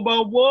ain't know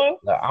about boy.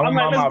 I'm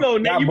like, let's go,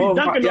 nigga. You be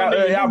dunking on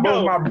niggas.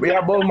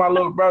 Y'all both my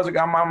little brothers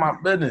got my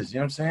business.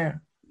 You know what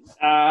I'm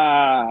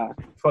saying?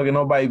 Fucking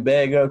nobody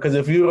bag up. Because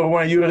if you the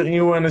one, you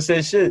wouldn't have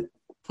said shit.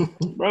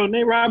 Bro,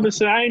 Nate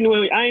Robinson, I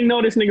ain't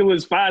know this nigga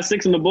was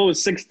 5'6" and the bull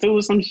was 6'2"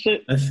 or some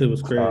shit. That shit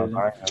was crazy.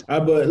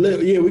 But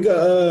look, yeah, we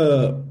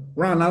got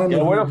Ron. I don't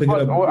know. Where the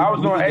fuck? I was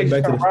going to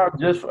ask you,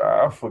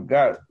 Rob, I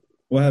forgot.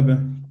 What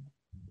happened?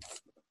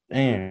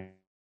 Damn.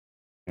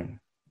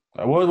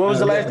 What was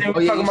the last thing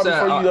we were talking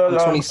about before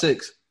you?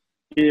 26.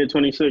 Yeah,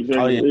 26.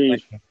 Oh, yeah.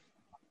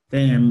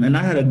 Damn, and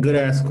I had a good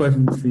ass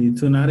question for you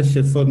too. Now this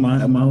shit fucked my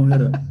whole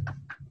head up.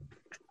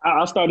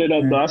 I started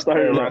up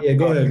though. Yeah,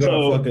 go ahead.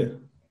 Fuck it.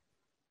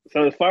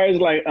 So as far as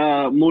like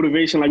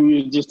motivation, like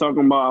we were just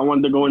talking about, I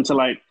wanted to go into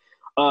like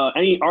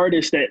any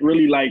artists that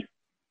really like,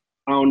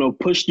 I don't know,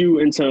 pushed you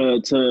into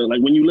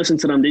like when you listen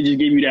to them, they just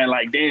gave you that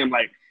like, damn,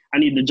 like I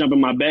need to jump in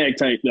my bag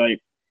type.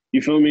 Like,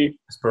 you feel me?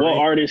 What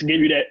artists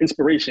gave you that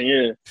inspiration?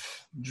 Yeah.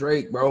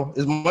 Drake, bro.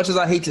 As much as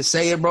I hate to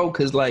say it, bro,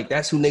 because like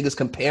that's who niggas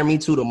compare me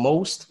to the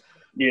most.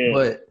 Yeah.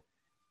 But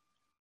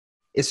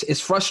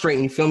it's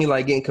frustrating, you feel me?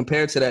 Like getting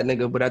compared to that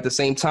nigga, but at the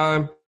same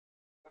time,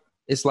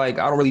 it's like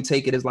I don't really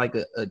take it as like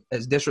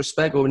as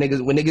disrespect or when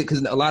niggas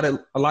because a lot of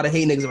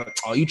hate niggas are like,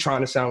 oh, you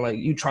trying to sound like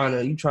you trying to.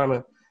 And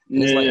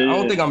it's like I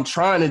don't think I'm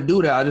trying to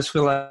do that. I just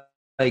feel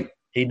like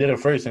he did it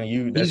first, and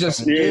you. He's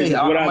just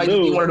I might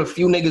be one of the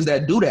few niggas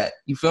that do that.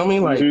 You feel me?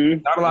 Like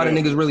not a lot of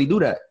niggas really do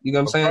that. You know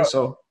what I'm saying?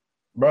 So,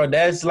 bro,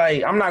 that's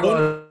like I'm not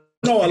gonna.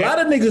 No, a lot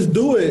of niggas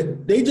do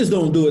it. They just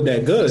don't do it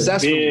that good.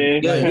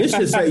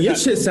 Your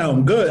shit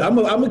sound good. I'm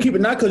gonna keep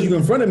it not because you're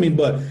in front of me,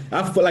 but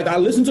I feel like I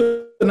listen to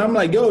it and I'm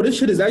like, yo, this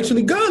shit is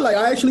actually good. Like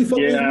I actually fuck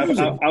with the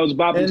music. I was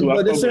bopping too.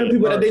 But there's certain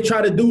people that they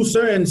try to do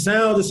certain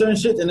sounds or certain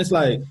shit, and it's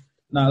like,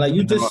 nah, like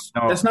you just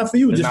that's not for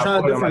you. Just try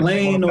a different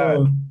lane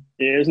or.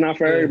 Yeah, it's not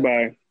for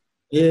everybody.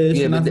 Yeah,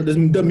 it's not for this.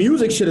 The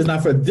music shit is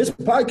not for this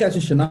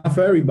podcast. Shit not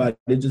for everybody.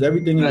 It's just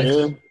everything.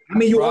 Yeah. I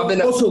mean, you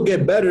also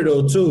get better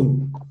though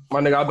too.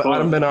 My nigga, I've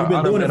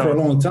been doing it for a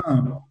long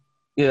time.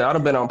 Yeah,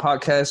 I've been on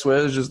podcasts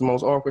where it's just the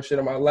most awkward shit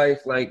in my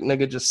life. Like,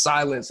 nigga, just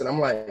silence. And I'm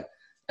like,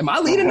 am I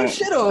leading this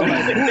shit or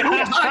like,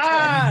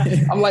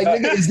 I'm like,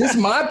 nigga, is this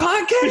my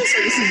podcast?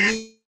 This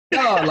is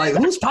like,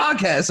 whose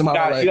podcast am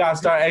I like? You gotta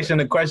start asking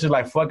the questions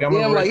like, fuck, I'm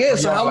like, yeah,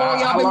 so how long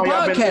y'all been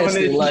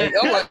podcasting? Like,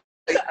 I'm like,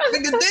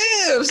 nigga,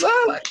 damn, son.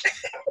 Like,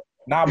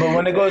 nah, but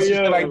when it goes to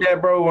shit like that,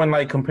 bro, when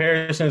like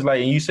comparisons,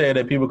 like, and you said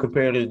that people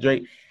compare to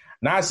Drake,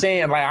 not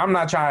saying like I'm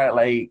not trying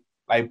to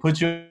like put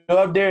you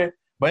up there,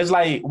 but it's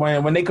like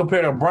when they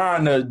compare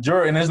LeBron to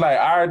Jordan, it's like,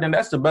 all right, then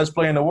that's the best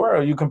player in the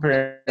world. You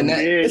compare, and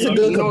it's a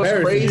good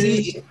comparison. It's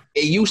crazy.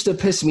 It used to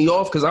piss me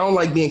off because I don't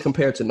like being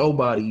compared to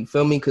nobody. You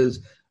feel me? Because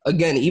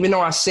again, even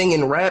though I sing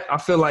and rap, I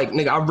feel like,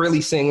 nigga, I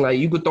really sing. Like,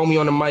 you could throw me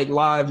on the mic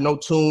live, no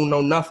tune,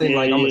 no nothing.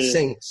 Like, I'm going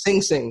to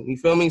sing. You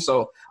feel me?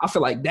 So I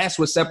feel like that's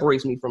what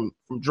separates me from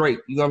Drake.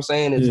 You know what I'm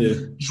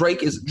saying?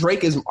 Drake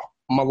is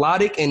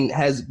melodic and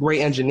has great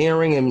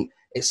engineering, and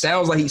it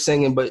sounds like he's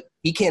singing, but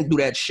he can't do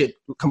that shit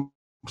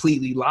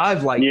completely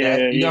live like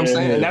that. You know what I'm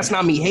saying? And that's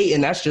not me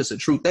hating. That's just a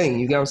true thing.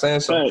 You know what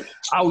I'm saying? So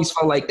I always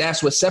felt like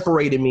that's what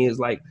separated me is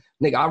like,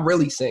 nigga, I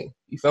really sing.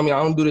 You feel me?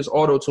 I don't do this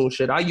auto-tune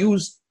shit. I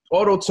use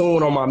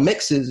auto-tune on my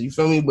mixes, you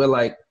feel me? But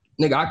like,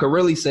 nigga, I could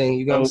really sing,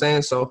 you know what I'm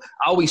saying? So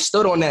I always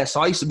stood on that.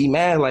 So I used to be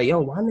mad, like, yo,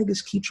 why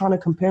niggas keep trying to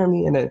compare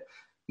me? And then,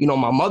 you know,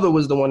 my mother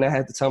was the one that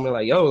had to tell me,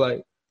 like, yo,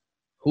 like,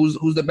 who's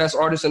the best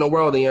artist in the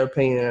world in your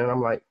opinion? And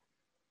I'm like,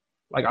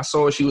 I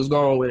saw where she was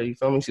going with it, you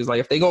feel me? She's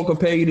like, if they gonna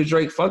compare you to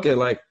Drake, fuck it.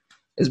 Like,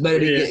 it's better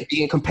than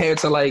being compared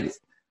to like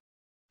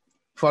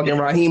fucking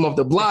Raheem of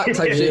the block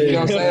type shit, you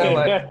know what I'm saying?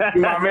 Like,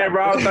 my man,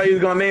 bro, I thought you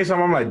was gonna name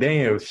something. I'm like,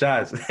 damn,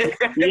 shots. I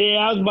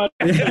was about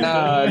to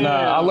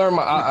Nah.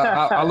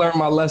 I learned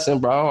my lesson,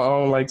 bro. I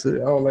don't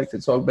like to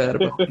talk bad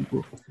about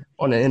people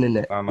on the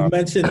internet. You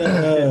mentioned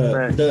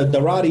the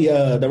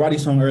Roddy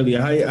song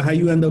earlier. How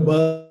you end up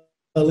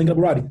linking up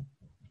Roddy?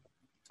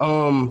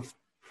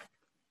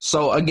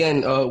 So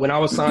again, when I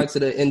was signed to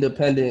the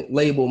independent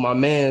label, my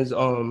man's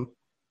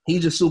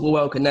he's just super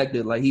well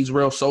connected. Like, he's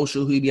real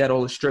social. He be at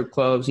all the strip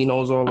clubs. He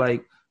knows all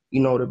like,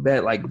 you know,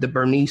 like the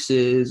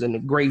Bernices and the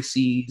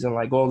Gracies and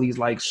like all these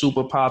like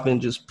super popping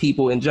just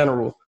people in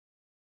general.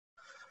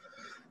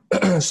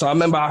 So I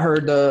remember I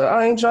heard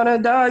I ain't trying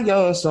to die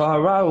young, so I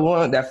ride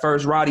one, that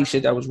first Roddy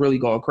shit that was really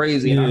going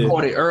crazy. And I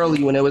caught it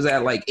early when it was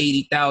at like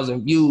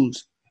 80,000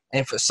 views.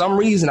 And for some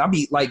reason, I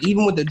be like,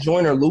 even with the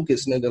Joyner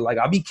Lucas nigga, like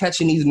I be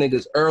catching these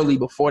niggas early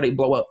before they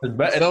blow up. You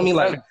feel me?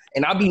 Like,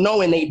 and I be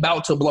knowing they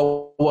about to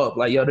blow up.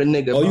 Like, yo, the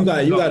nigga. Oh,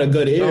 you got a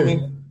good ear.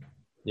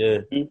 Yeah.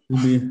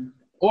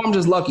 Or I'm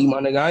just lucky, my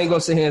nigga. I ain't gonna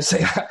sit here and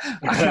say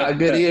I got a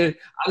good ear.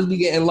 I just be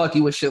getting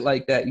lucky with shit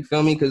like that. You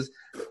feel me? Because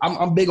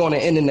I'm big on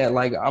the internet.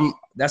 Like,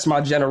 that's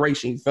my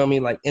generation. You feel me?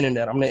 Like,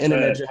 internet. I'm the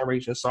internet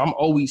generation. So I'm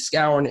always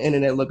scouring the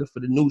internet looking for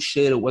the new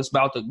shit or what's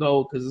about to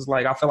go. Because it's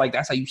like, I feel like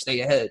that's how you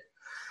stay ahead.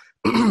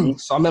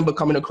 So I remember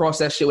coming across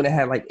that shit when it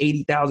had like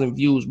 80,000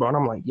 views, bro. And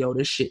I'm like, yo,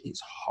 this shit is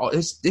hard.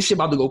 This shit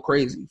about to go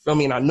crazy. You feel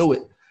me? And I knew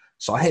it.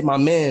 So I hit my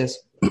mans.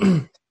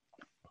 And,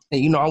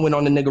 you know, I went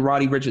on the nigga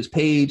Roddy Ricch's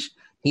page.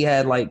 He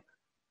had like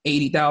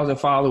 80,000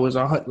 followers,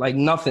 or like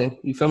nothing.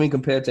 You feel me?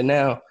 Compared to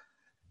now.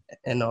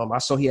 And I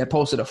saw he had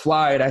posted a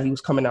flyer that he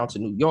was coming out to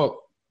New York.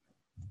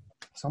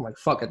 So I'm like,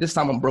 fuck, at this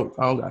time I'm broke.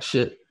 I don't got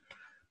shit.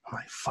 I'm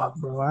like, fuck,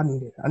 bro. I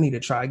need to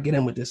try to get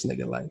in with this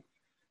nigga. Like,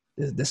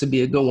 this would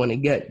be a good one to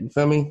get. You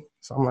feel me?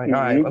 So I'm like, all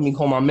right, let me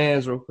call my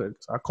mans real quick.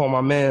 So I call my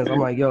mans. I'm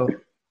like, yo,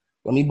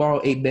 let me borrow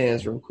 8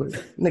 bands real quick.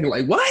 Nigga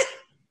like, what?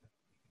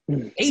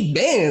 8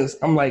 bands?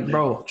 I'm like,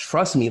 bro,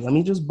 trust me. Let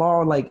me just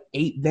borrow like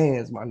 8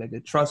 bands, my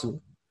nigga. Trust me.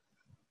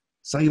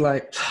 So he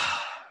like,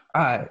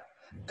 all right.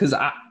 Because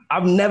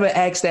I've never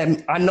asked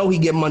that. I know he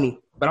get money,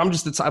 but I'm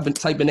just the type of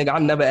nigga. I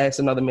never ask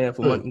another man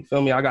for money. You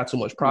feel me? I got too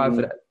much pride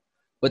for that.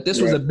 But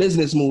this was a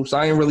business move, so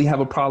I didn't really have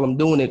a problem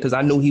doing it because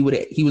I knew he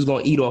was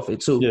going to eat off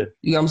it too. Yeah.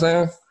 You know what I'm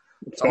saying?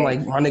 So I'm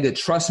like, my nigga,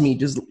 trust me.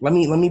 Just let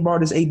me borrow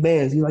this 8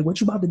 bands. He's like,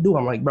 what you about to do?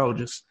 I'm like, bro,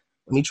 just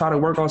let me try to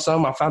work on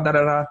something. I found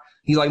that.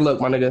 He's like,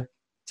 look, my nigga,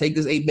 take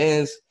this 8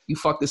 bands. You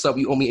fuck this up.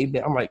 You owe me 8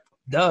 bands. I'm like,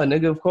 duh,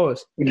 nigga, of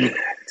course.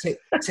 Take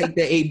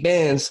the 8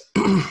 bands.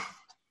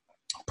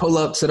 Pull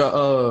up to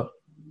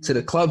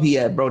the club he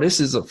at, bro. This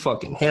is a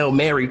fucking Hail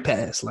Mary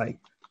pass. Like,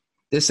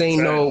 this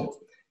ain't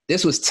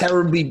this was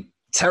terribly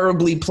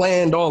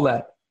planned, all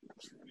that.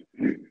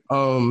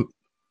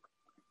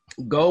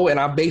 Go, and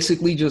I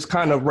basically just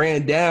kind of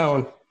ran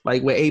down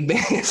like with 8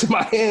 bands in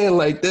my hand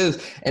like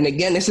this. And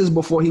again, this is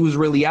before he was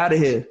really out of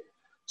here.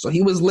 So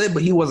he was lit,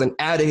 but he wasn't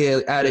out of here.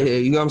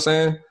 You know what I'm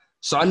saying?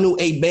 So I knew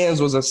 8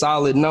 bands was a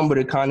solid number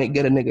to kind of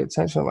get a nigga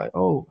attention. Like,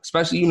 oh,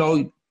 especially, you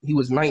know, he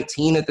was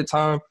 19 at the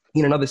time.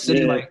 He in another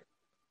city, like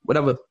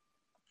whatever.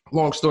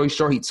 Long story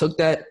short, he took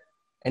that,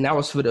 and that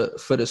was for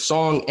the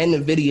song and the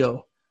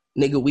video.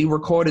 Nigga, we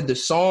recorded the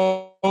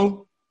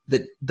song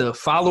the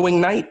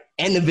following night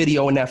and the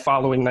video in that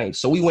following night.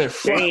 So we went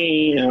from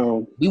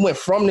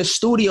the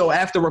studio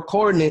after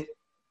recording it.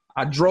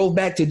 I drove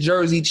back to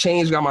Jersey,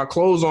 changed, got my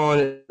clothes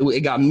on.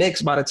 It got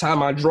mixed by the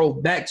time I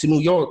drove back to New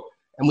York,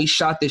 and we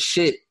shot this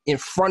shit in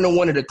front of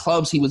one of the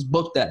clubs he was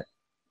booked at.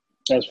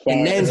 That's fine.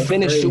 And then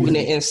finished shooting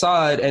it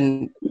inside,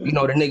 and you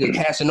know the nigga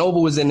Casanova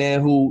was in there,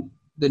 who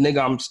the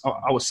nigga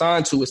I was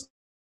signed to was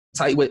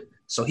tight with,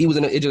 so he was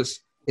in it.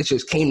 It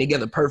just came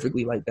together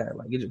perfectly like that,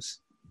 like it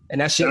just. And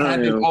that shit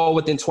happened all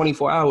within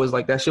 24 hours.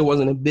 Like, that shit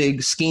wasn't a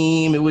big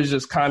scheme. It was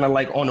just kind of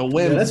like on a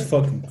whim. Yeah, that's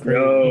fucking crazy.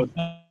 Yo,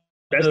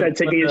 that's that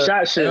taking your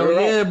shot shit.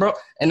 Yeah, bro.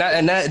 And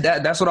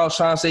that's what I was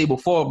trying to say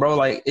before, bro.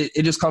 Like,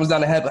 it just comes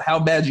down to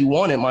how bad you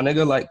want it, my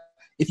nigga. Like,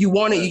 if you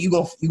want it, you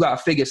got to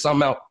figure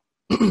something out.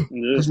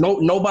 Because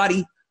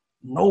nobody's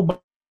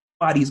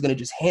going to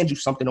just hand you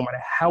something no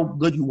matter how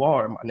good you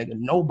are, my nigga.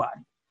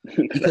 Nobody.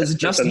 Because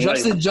just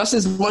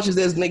as much as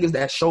there's niggas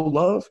that show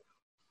love,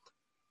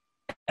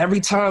 every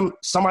time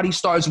somebody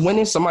starts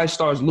winning, somebody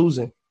starts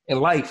losing in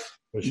life.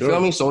 You feel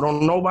me? So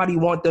don't nobody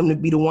want them to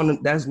be the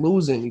one that's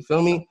losing. You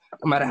feel me?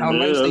 No matter how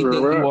nice they think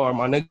you are,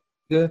 my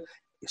nigga.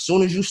 As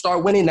soon as you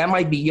start winning, that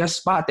might be your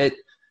spot. That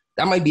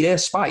might be their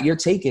spot you're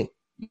taking.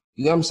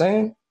 You know what I'm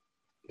saying?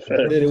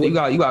 So you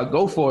got to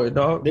go for it,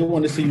 dog. They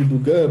want to see you do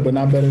good, but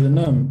not better than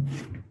them.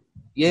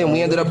 Yeah, and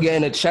we ended up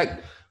getting a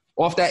check.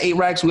 Off that 8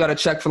 racks, we got a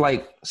check for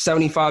like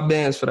 75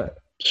 bands for that.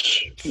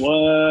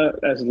 What?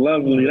 That's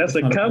lovely. That's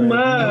a come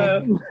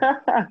up.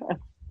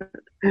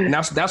 And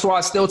that's why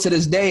I still to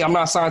this day I'm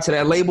not signed to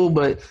that label,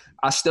 but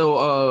I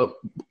still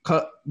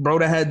cut bro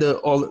that had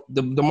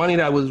the money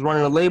that was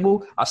running the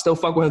label. I still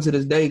fuck with him to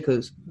this day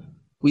because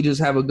we just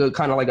have a good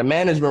kind of like a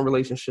management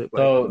relationship.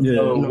 Like,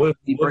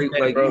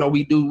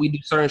 we do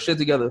certain shit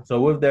together.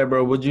 So with that,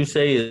 bro, would you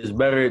say it's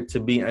better to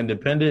be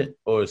independent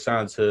or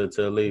signed to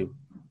a label?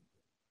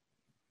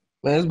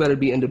 Man, it's better to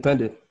be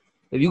independent.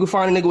 If you can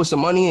find a nigga with some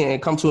money and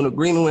come to an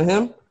agreement with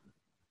him,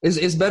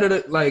 it's better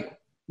to like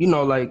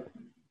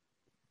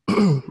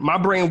my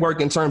brain work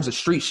in terms of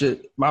street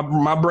shit.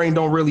 My brain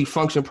don't really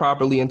function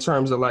properly in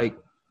terms of like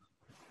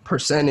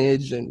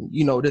percentage and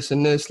this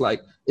and this.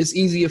 Like it's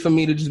easier for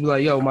me to just be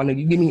like, yo, my nigga,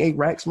 you give me 8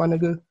 racks, my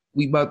nigga.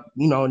 We about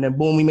and then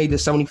boom, we made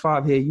this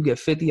 75 here. You get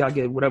 50, I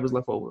get whatever's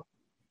left over.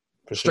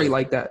 Straight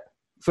like that.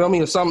 Feel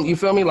me or something? You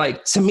feel me?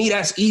 Like to me,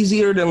 that's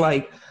easier than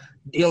like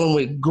dealing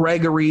with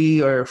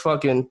Gregory or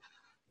fucking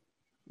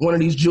one of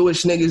these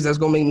Jewish niggas that's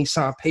gonna make me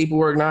sign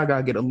paperwork. Now I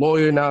gotta get a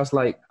lawyer. Now it's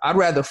like, I'd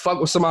rather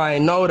fuck with somebody I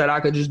know that I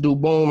could just do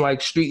boom,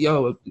 like street,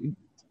 real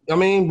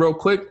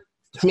quick.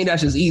 To me,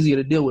 that's just easier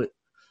to deal with.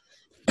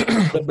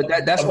 But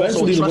that's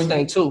also a trust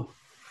thing too.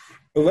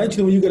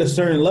 Eventually, when you get a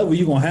certain level,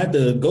 you're gonna have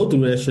to go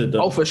through that shit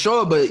though. Oh, for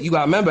sure. But you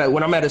gotta remember,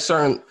 when I'm at that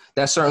certain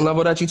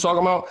level that you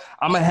talking about,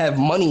 I'm gonna have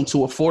money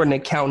to afford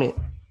a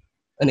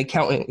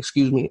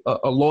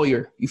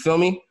lawyer. You feel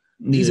me?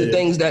 These are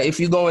things that if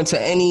you go into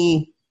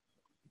any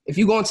of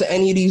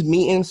these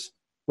meetings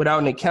without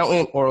an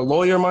accountant or a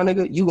lawyer, my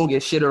nigga, you gonna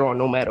get shitted on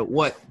no matter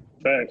what.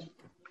 Facts.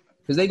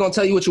 Because they gonna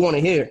tell you what you want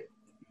to hear.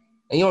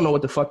 And you don't know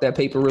what the fuck that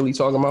paper really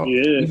talking about.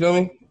 Yeah. You feel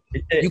me?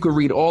 You could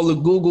read all the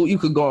Google. You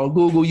could go on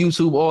Google,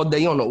 YouTube all day.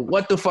 You don't know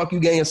what the fuck you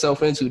getting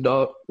yourself into,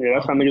 dog. Yeah,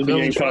 that's how niggas be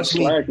getting caught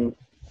slacking.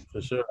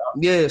 For sure.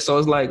 Yeah, so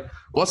it's like,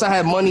 once I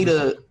have money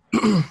to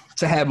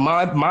have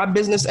my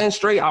business end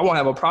straight, I won't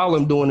have a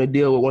problem doing a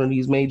deal with one of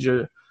these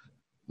major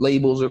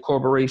labels or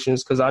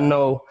corporations because I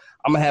know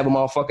I'm gonna have a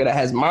motherfucker that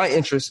has my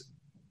interest.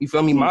 You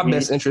feel me? My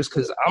best interest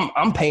because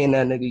I'm paying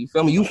that nigga. You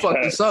feel me? You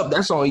fucked this up.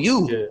 That's on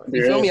you. Yeah.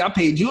 You feel me? I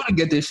paid you to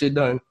get this shit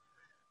done.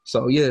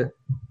 So yeah.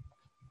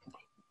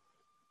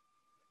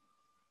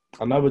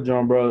 Another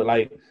drum, bro.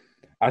 Like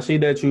I see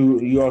that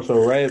you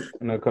also rap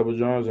in a couple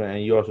drums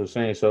and you also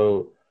sing.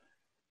 So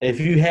if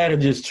you had to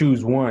just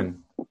choose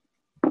one,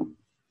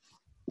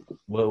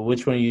 well,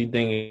 which one you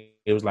think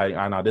it was like?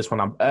 I know this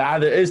one.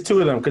 It's two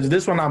of them because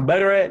this one I'm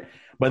better at,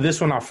 but this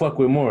one I fuck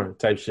with more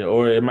type shit.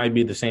 Or it might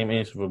be the same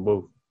answer for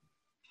both.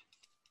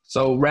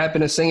 So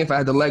rapping and singing, if I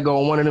had to let go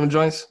on one of them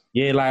joints,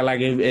 yeah,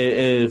 like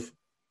if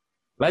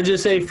let's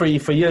just say for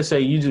your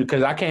sake, you just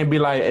because I can't be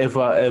like if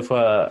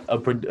a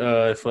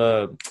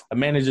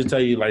manager tell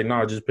you like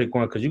no, just pick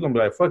one because you're gonna be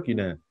like fuck you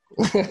then.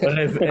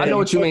 But I know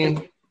what you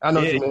mean. I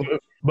know what you mean.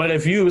 But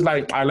if you was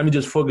like, all right, let me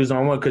just focus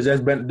on one because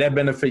that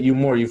benefit you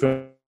more. You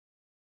feel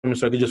me?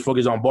 So you can just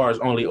focus on bars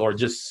only or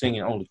just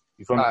singing only.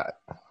 You feel me?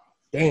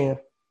 Damn.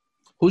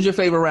 Who's your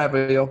favorite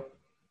rapper, yo?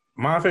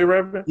 My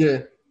favorite rapper?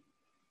 Yeah.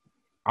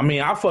 I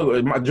mean, I fuck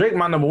with Drake.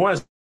 My number one.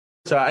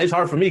 So it's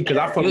hard for me because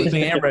I fuck with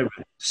singing and rapping.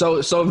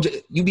 So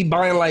you be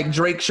buying like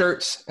Drake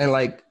shirts and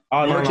like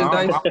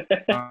merchandise?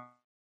 No.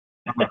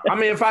 I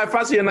mean, if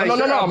I see a nice no,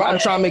 I'm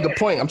trying to make a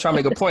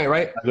point.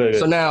 Right? Good.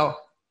 So now,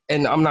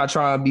 and I'm not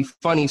trying to be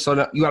funny.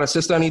 So you got a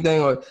sister or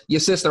anything, or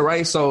your sister,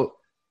 right? So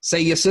say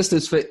your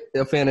sister's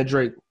a fan of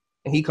Drake,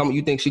 and he come.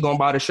 You think she gonna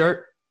buy the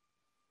shirt?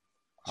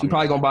 She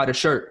probably gonna buy the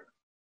shirt.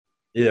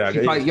 Yeah,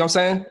 you know what I'm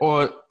saying?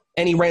 Or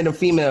any random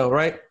female,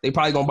 right? They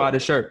probably gonna buy the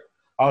shirt.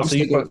 Oh, I'm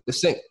sticking with the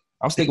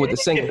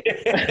singing.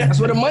 That's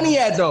where the money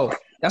at, though.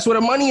 That's where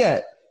the money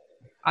at.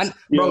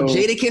 Bro,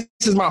 Jadakiss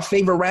is my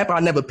favorite rapper. I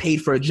never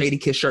paid for a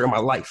Jadakiss shirt in my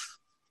life.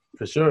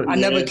 For sure. I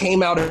never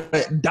came out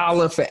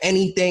 $1 for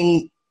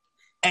anything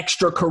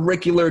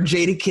extracurricular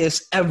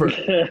Jadakiss ever.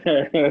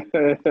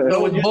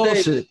 No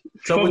bullshit.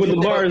 So with the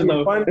bars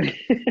though.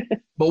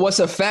 But what's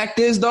a fact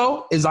is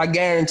though, is I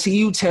guarantee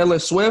you Taylor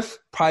Swift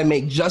probably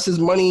make just as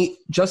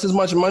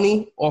much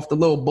money off the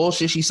little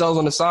bullshit she sells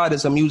on the side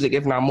as her music,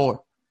 if not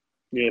more.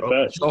 Yeah,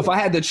 facts. So if I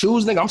had to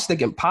choose, nigga, I'm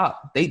sticking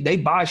pop. They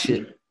buy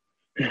shit.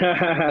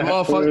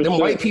 Them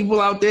white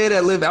people out there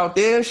that live out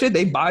there and shit,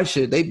 they buy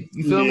shit.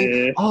 You feel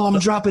me? Oh, I'm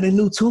dropping a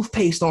new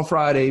toothpaste on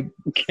Friday.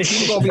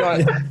 People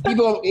gonna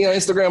be on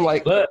Instagram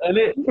like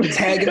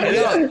tagging me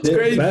up. It's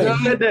crazy you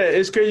said that.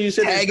 It's crazy you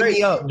said that. Tagging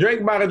me up.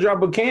 Drake about to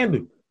drop a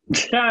candle.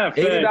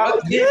 $80.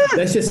 Yeah,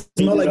 that shit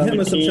smell like him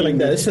or some shit like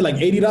that. That shit like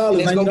 $80,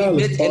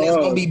 $90. And it's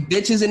gonna be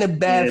bitches in the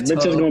bathtub.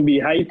 Bitches gonna be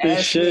hype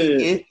as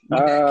shit. With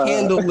that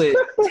candle lit,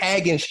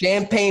 tagging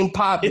champagne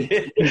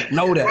poppy.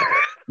 Know that.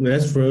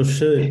 That's real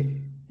shit.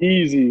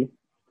 Easy.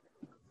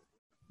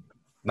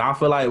 Now I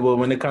feel like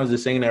when it comes to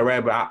singing and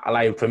rap, I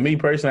like for me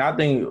personally, I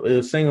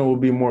think singing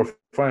would be more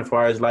fun as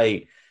far as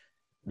like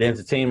the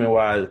entertainment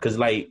wise, because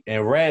like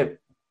in rap,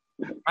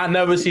 I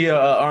never see a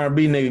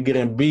R&B nigga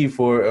getting beef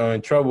or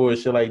in trouble or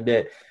shit like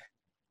that.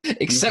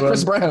 Except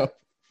Chris Brown.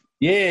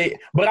 Yeah,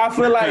 but I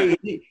feel like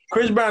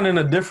Chris Brown in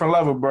a different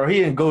level, bro.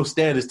 He in ghost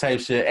status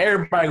type shit.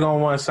 Everybody gonna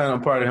want to sign a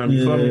part of him.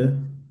 You feel me?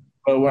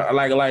 But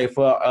like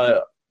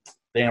for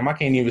damn, I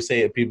can't even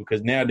say it, people,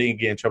 because now they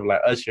get in trouble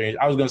like Usher.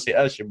 I was gonna say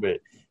Usher,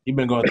 but he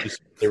been going through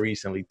something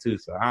recently too,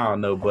 so I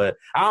don't know. But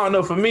I don't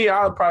know. For me,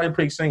 I'll probably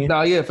pick singing.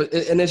 No, yeah,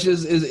 and it's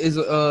just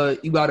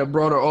you got a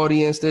broader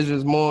audience.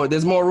 There's more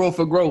room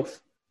for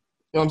growth.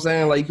 You know what I'm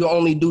saying? Like you can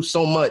only do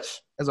so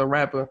much as a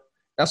rapper.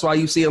 That's why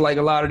you see it like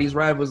a lot of these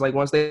rappers. Like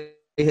once they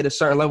hit a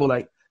certain level,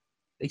 like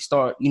they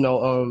start,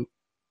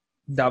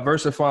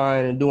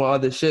 diversifying and doing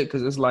other shit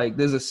because it's like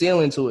there's a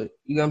ceiling to it.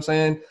 You know what I'm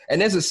saying?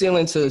 And there's a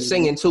ceiling to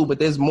singing too, but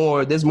there's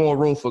more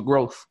room for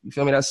growth. You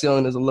feel me? That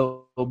ceiling is a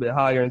little bit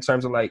higher in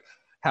terms of like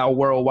how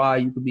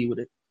worldwide you could be with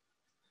it.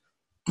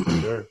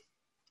 Sure.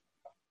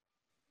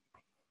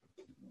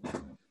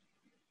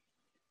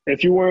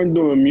 If you weren't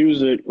doing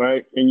music,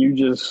 right, and you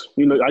just,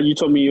 you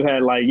told me you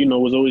had like,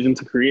 was always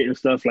into creating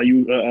stuff, like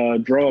you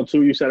draw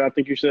too, I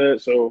think you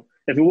said. So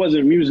if it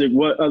wasn't music,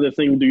 what other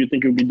thing do you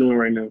think you'd be doing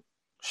right now?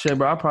 Shit,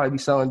 bro, I'd probably be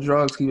selling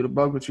drugs, keep it a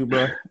buck with you,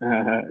 bro.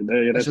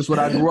 That's just what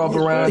I grew up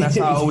around. That's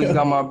how I always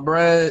got my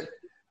bread.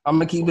 I'm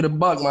going to keep it a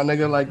buck, my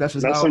nigga. Like, that's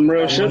some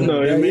real shit,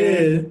 though.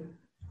 Yeah.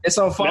 It's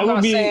so fun.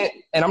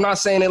 I'm not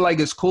saying it like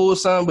it's cool,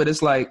 son, but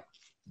it's like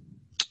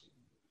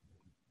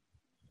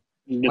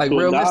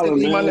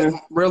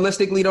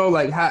realistically, though,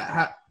 like,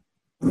 how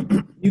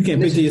you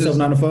can't picture yourself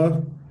 9 to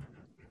 5?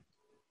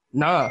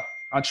 Nah,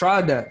 I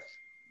tried that.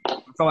 I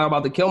felt like I'm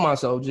about to kill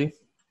myself, G.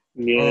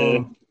 Yeah.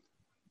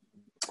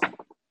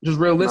 Just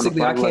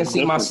realistically, I can't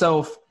see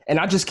myself, and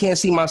I just can't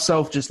see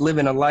myself just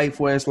living a life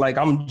where it's like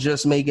I'm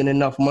just making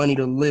enough money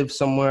to live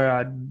somewhere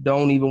I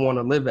don't even want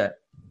to live at.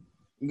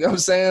 You know what I'm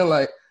saying?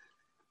 Like,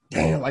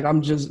 damn, like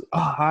I'm just,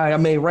 I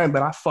made rent,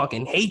 but I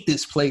fucking hate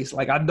this place.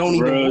 Like, I don't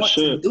even want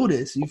to do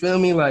this. You feel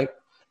me? Like,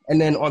 and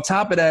then on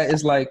top of that,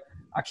 it's like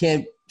I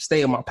can't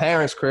stay at my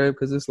parents' crib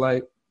because it's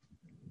like,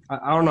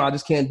 I don't know, I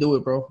just can't do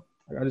it, bro.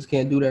 Like, I just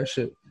can't do that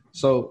shit.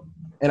 So,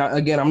 and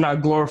I'm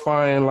not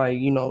glorifying like,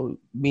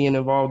 being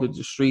involved with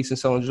the streets and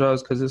selling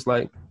drugs because it's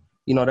like,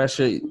 that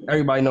shit,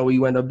 everybody know where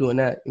you end up doing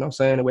that. You know what I'm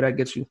saying? The way that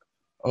gets you.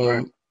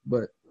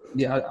 But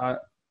yeah,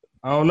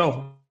 I don't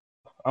know.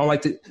 I don't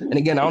like to, and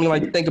again, I only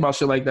like to think about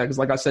shit like that because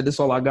like I said, this is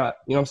all I got.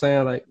 You know what I'm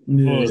saying? Like,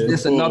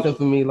 this is nothing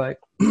for me. Like,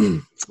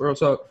 real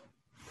talk.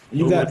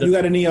 You got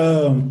any,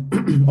 oh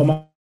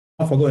my,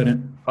 go ahead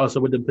then. Oh,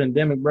 so with the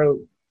pandemic, bro,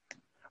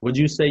 would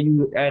you say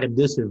you at a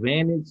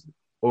disadvantage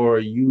or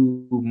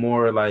you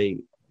more like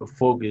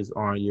focus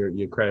on your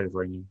craft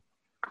right now?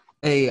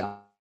 Hey, I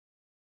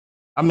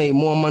made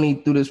more money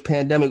through this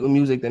pandemic with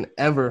music than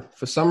ever.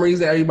 For some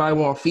reason, everybody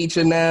want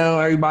feature now.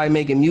 Everybody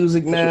making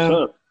music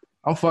now.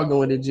 I'm fucking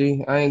with it,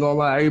 G. I ain't gonna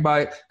lie.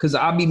 Everybody, because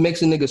I be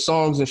mixing niggas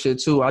songs and shit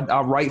too.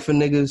 I write for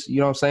niggas, you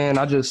know what I'm saying?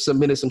 I just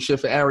submitted some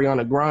shit for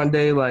Ariana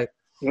Grande. Like,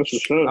 that's for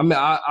sure. I mean,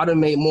 I done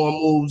made more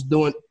moves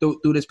doing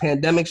through this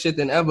pandemic shit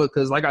than ever.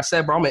 Because like I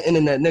said, bro, I'm an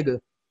internet nigga.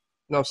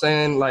 You know what I'm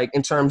saying? Like,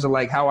 in terms of,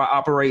 like, how I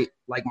operate,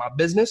 like, my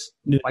business.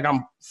 Yeah. Like,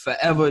 I'm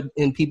forever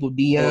in people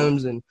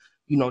DMs and,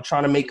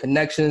 trying to make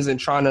connections and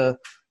trying to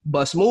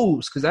bust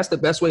moves. Because that's the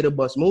best way to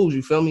bust moves,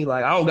 you feel me?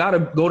 Like, I don't got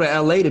to go to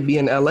L.A. to be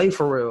in L.A.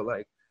 for real.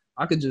 Like,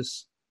 I could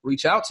just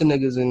reach out to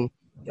niggas and,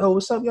 yo,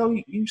 what's up, yo?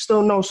 You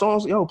still know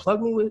songs? Yo,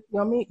 plug me with, you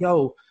know what I mean?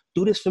 Yo,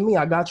 do this for me.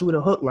 I got you with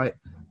a hook. Like,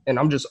 and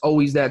I'm just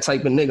always that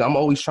type of nigga. I'm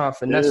always trying to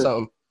finesse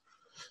something.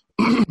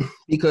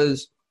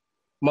 Because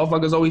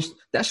motherfuckers always,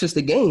 that's just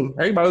the game.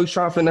 Everybody always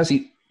trying to finesse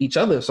each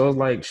other. So it's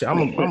like, shit, I'm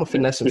a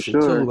finesse some shit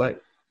too. Like,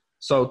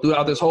 so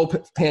throughout this whole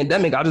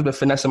pandemic, I just been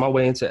finessing my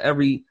way into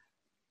every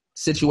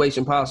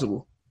situation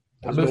possible.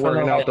 I've been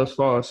working out thus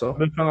far. So I've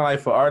been feeling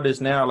like for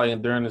artists now,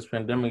 like during this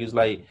pandemic, it's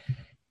like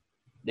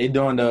they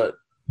doing the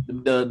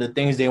the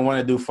things they want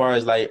to do. Far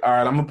as like, all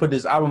right, I'm gonna put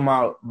this album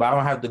out, but I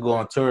don't have to go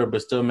on tour,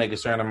 but still make a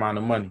certain amount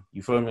of money.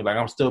 You feel me? Like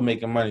I'm still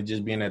making money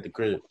just being at the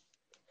crib.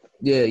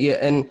 Yeah,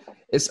 and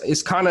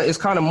it's kind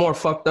of more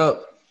fucked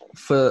up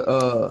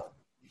for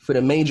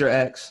the major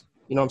acts.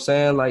 You know what I'm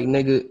saying? Like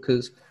nigga,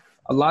 because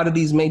a lot of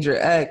these major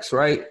acts,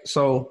 right?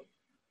 So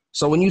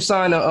when you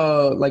sign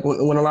like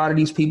when a lot of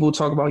these people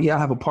talk about, I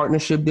have a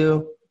partnership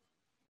deal.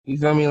 You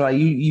feel me? Like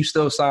you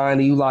still signed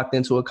and you locked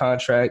into a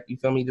contract. You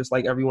feel me? Just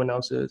like everyone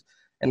else is.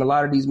 And a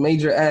lot of these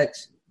major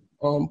acts,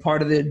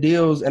 part of their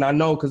deals, and I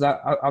know because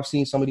I've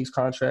seen some of these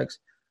contracts,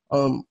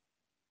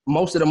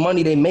 most of the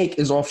money they make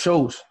is off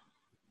shows.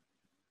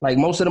 Like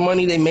most of the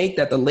money they make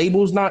that the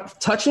label's not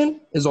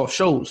touching is off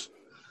shows.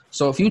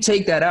 So if you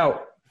take that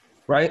out,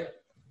 right,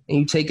 and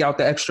you take out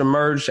the extra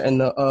merch and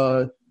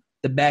the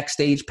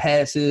backstage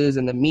passes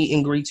and the meet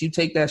and greets, you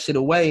take that shit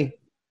away.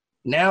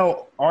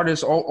 Now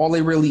artists, all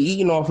they really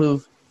eating off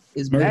of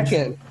is back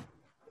end,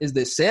 is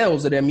the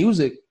sales of their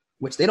music,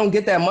 which they don't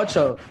get that much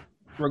of,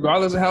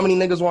 regardless of how many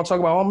niggas want to talk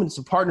about, it's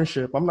a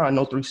partnership. I'm not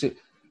no 360.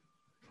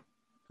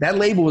 That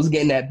label is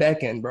getting that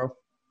back end, bro.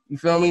 You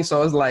feel me?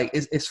 So it's like,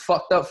 it's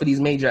fucked up for these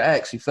major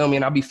acts, you feel me?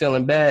 And I be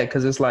feeling bad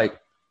because it's like,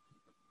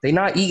 they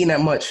not eating that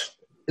much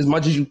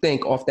as you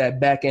think off that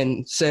back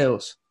end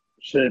sales.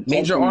 Shit,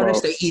 major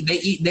artists, they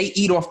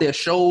eat off their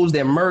shows,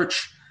 their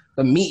merch,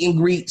 the meet and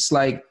greets,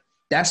 like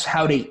that's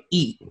how they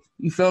eat.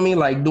 You feel me?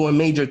 Like doing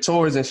major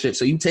tours and shit.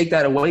 So you take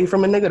that away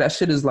from a nigga, that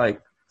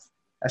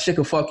shit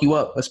could fuck you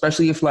up.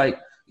 Especially if like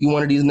you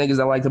one of these niggas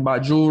that like to buy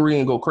jewelry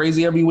and go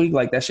crazy every week,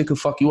 like that shit could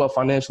fuck you up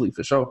financially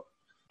for sure.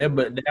 Yeah,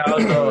 but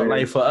also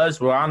like for us,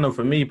 well, I know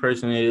for me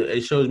personally,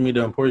 it shows me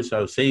the importance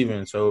of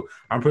saving. So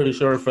I'm pretty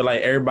sure for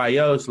like everybody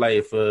else,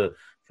 like for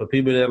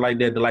people that like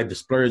that, that like to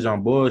splurge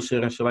on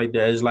bullshit and shit like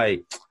that, it's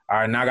like, all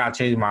right, now I gotta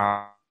change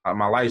my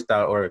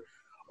lifestyle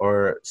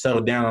or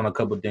settle down on a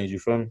couple of things. You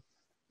feel me?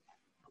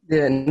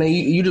 Yeah, and then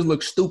you just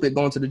look stupid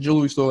going to the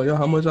jewelry store. Yo,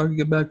 how much I can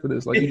get back for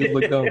this? Like, you just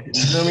look dumb. You know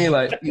what I mean?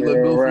 Like, you look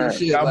goofy right. as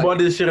shit. I bought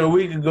this shit a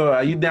week ago.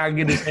 You think I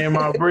get the same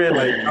amount of bread?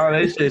 Like, oh,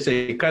 that shit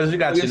say, cause you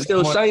got it's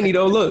still shiny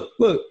though.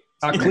 Look.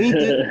 I cleaned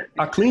it.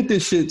 I cleaned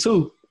this shit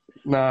too.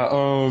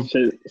 Nah,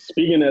 Shit.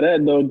 Speaking of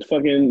that though,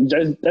 fucking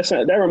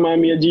that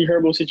remind me of G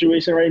Herbo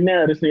situation right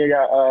now. This nigga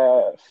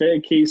got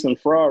Fed case and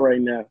fraud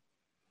right now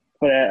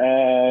for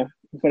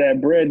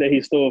that bread that he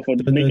stole for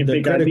making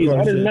fake IDs.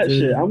 All this nut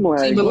shit. I'm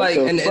like, even like,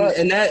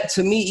 and that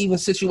to me, even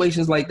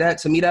situations like that,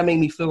 to me, that made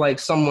me feel like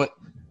someone,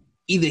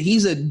 either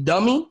he's a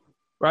dummy,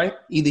 right?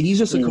 Either he's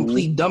just a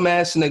complete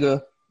dumbass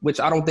nigga, which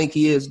I don't think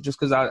he is, just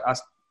because I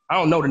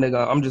don't know the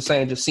nigga. I'm just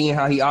saying, just seeing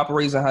how he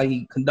operates and how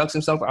he conducts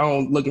himself, I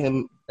don't look at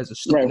him as a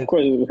stupid nigga. Of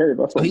course, it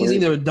hurt. So he's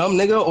either a dumb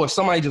nigga or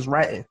somebody just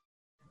ratting.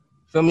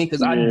 Feel me?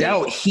 Because I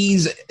doubt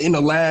he's in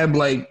the lab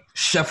like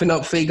chefing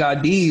up fake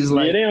IDs.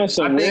 Like, they on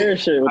some weird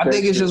shit. I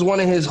think it's just one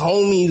of his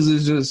homies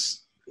is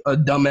just a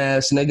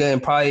dumbass nigga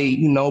and probably,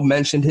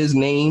 mentioned his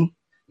name.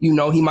 He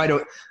might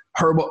have,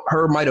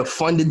 her might have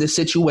funded the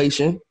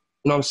situation. You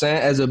know what I'm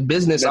saying? As a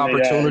business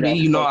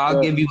opportunity,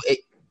 I'll give you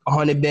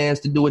 100 bands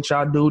to do what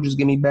y'all do. Just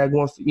give me back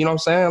one. You know what I'm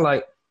saying?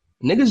 Like,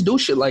 niggas do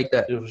shit like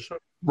that. Yeah, sure.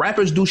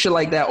 Rappers do shit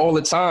like that all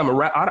the time.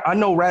 I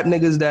know rap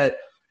niggas that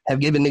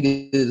have given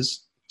niggas,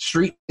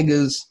 street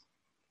niggas,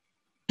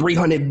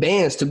 300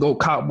 bands to go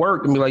cop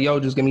work and be like, yo,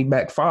 just give me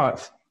back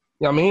 5.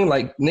 You know what I mean?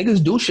 Like,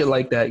 niggas do shit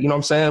like that. You know what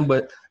I'm saying?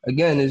 But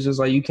again, it's just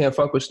like, you can't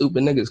fuck with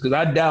stupid niggas. Because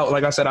I doubt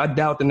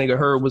the nigga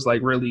Herb was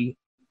like really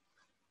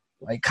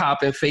like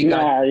copping fake.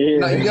 Nah, yeah.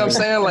 Like, you know what I'm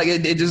saying? Like,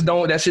 it just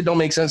don't, that shit don't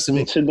make sense to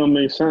me. That shit don't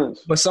make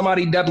sense. But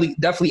somebody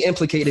definitely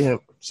implicated him.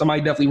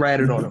 Somebody definitely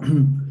ratted on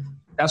him.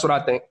 That's what I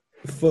think.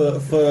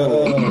 For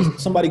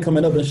somebody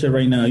coming up and shit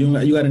right now,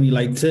 you got any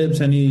like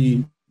tips,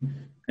 any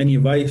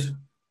advice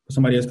for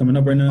somebody that's coming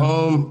up right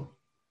now?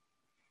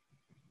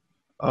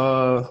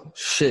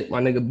 Shit, my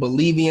nigga,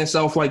 believe in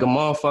yourself like a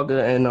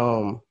motherfucker,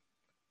 and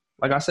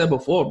like I said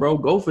before, bro,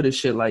 go for this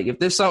shit. Like, if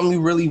there's something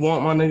you really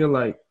want, my nigga,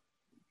 like,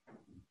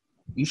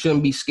 you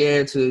shouldn't be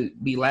scared to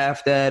be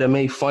laughed at or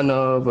made fun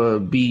of or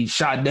be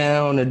shot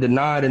down or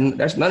denied, and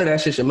none of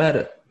that shit should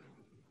matter.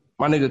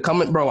 My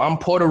nigga, bro, I'm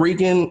Puerto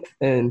Rican,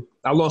 and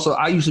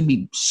I used to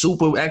be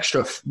super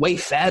extra, way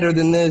fatter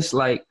than this,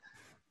 like,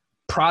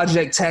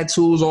 project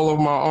tattoos all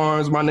over my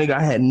arms, my nigga.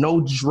 I had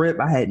no drip.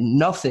 I had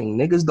nothing.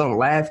 Niggas done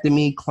laughed at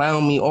me,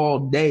 clown me all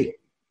day.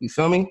 You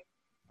feel me?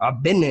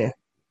 I've been there.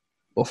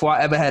 Before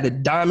I ever had a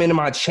diamond in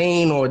my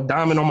chain or a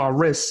diamond on my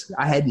wrist,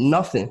 I had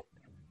nothing.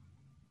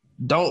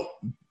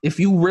 If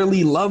you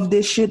really love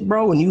this shit,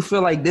 bro, and you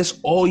feel like this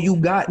all you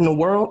got in the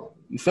world,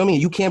 you feel me?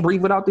 You can't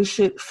breathe without this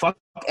shit, fuck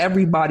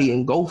everybody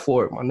and go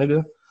for it, my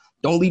nigga.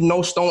 Don't leave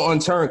no stone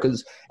unturned,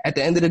 because at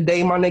the end of the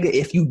day, my nigga,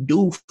 if you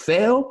do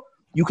fail,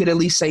 you could at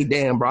least say,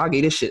 damn, bro, I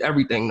gave this shit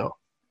everything, though.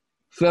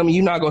 Feel me?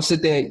 You're not going to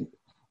sit there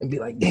and be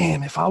like,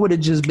 damn, if I would have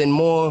just been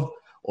more,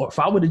 or if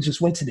I would have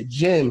just went to the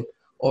gym,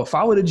 or if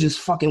I would have just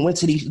fucking went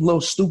to these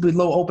little stupid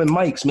little open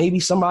mics, maybe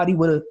somebody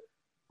would have,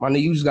 my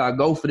nigga, you just got to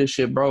go for this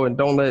shit, bro, and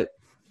don't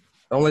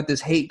let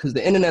this hate, because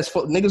the internet's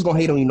full, niggas going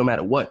to hate on you no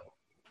matter what.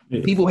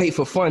 People hate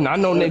for fun. I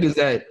know niggas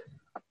that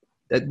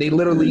they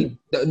literally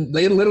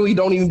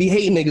don't even be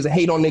hating niggas and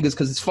hate on niggas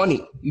because it's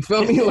funny. You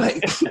feel me?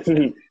 Like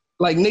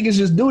like niggas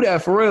just do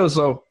that for real.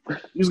 So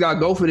you just gotta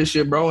go for this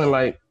shit, bro, and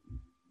like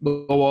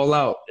go all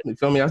out. You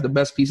feel me? That's the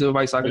best piece of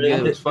advice I could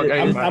give.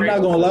 I'm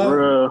not gonna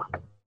lie.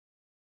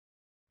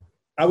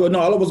 All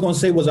I was gonna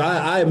say was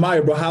I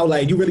admire, bro, how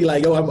like you really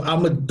like, yo,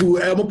 I'm gonna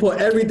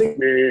put everything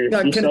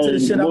I can into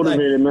this shit. I'm like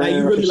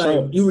you really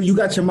like you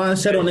got your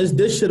mindset on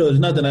this shit or it's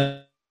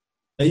nothing.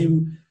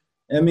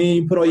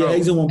 You put all your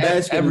eggs in one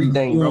basket.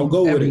 Everything, bro.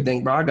 Go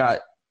everything, with it. Bro.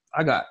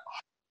 I got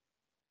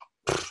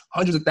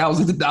hundreds of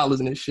thousands of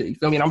dollars in this shit. You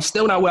feel me? And I'm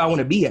still not where I want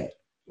to be at.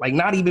 Like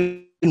not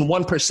even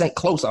 1%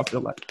 close. I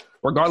feel like,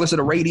 regardless of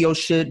the radio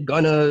shit,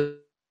 Gunna,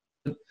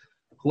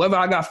 whoever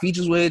I got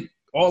features with.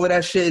 All of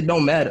that shit, it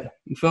don't matter.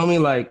 You feel me?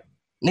 Like,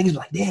 niggas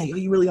like, damn, yo,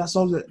 you really got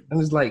songs that...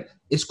 And it's like,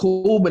 it's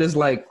cool, but it's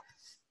like...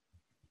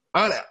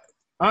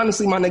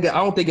 Honestly, my nigga, I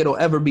don't think it'll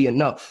ever be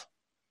enough.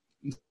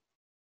 You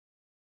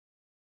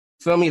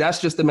feel me?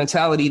 That's just the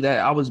mentality that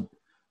I was...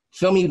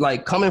 Feel me?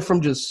 Like, coming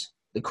from just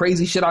the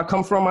crazy shit I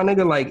come from, my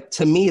nigga, like,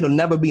 to me, it'll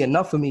never be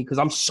enough for me because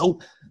I'm so...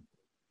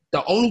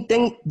 The only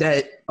thing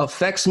that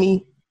affects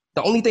me,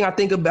 the only thing I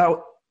think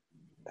about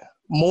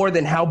more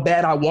than how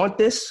bad I want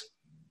this...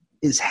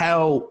 is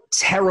how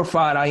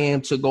terrified I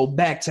am to go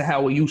back to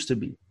how it used to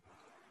be.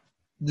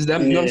 Does that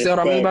you understand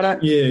what I mean by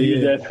that?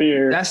 Yeah. That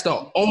fear. That's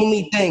the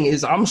only thing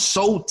is I'm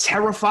so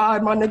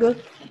terrified, my nigga,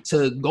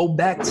 to go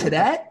back to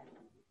that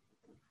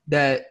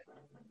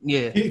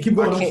keep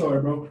going. I'm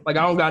sorry, bro. Like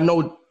I don't got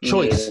no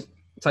choice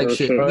type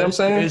shit. You know what I'm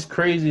saying? It's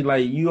crazy.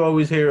 Like you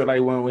always hear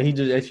like when he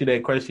just asked you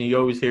that question, you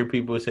always hear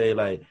people say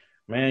like,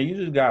 man, you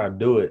just gotta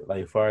do it.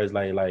 Like as far as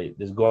like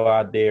just go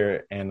out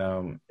there and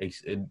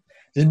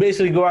just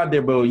basically go out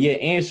there, bro. Yeah,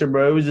 answer,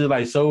 bro. It was just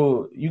like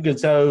so you could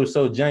tell it was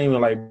so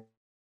genuine, like,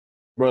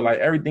 bro, like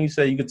everything you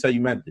said, you could tell you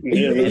meant it.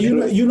 Yeah,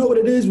 you know what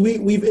it is?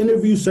 We've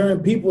interviewed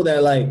certain people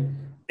that like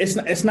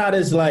it's not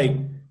as like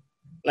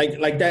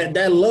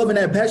that love and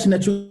that passion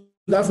that you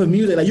got for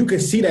music. Like you can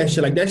see that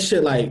shit, the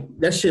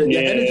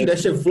energy, that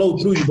shit flow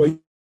through you, bro.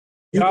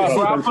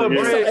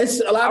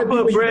 It's a lot of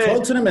people you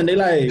talk to them and they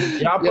like,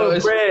 I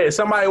put bread.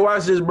 Somebody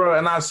watch this, bro,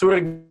 and I swear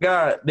to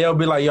God, they'll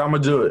be like, yo, I'm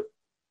gonna do it.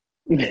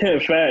 Yeah,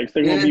 facts.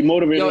 They're gonna be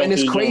motivated. Yo, and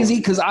it's crazy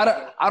because I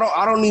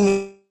don't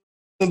even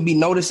be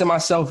noticing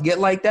myself get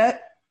like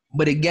that.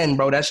 But again,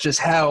 bro, that's just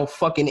how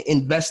fucking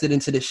invested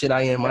into this shit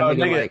I am. My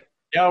nigga, like,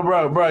 yo,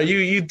 bro,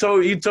 you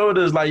told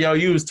us like, yo,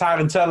 you was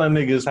tired of telling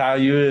niggas how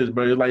you is,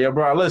 bro. You're like, yo,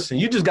 bro, listen,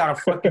 you just gotta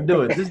fucking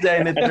do it. This day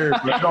and the third,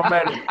 bro. It don't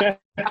matter.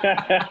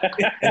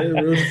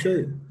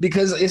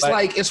 Because it's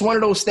like it's one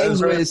of those things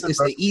where it's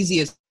the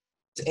easiest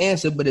to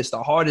answer, but it's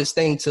the hardest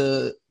thing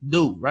to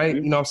do, right?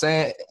 You know what I'm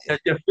saying?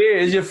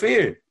 It's your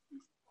fear.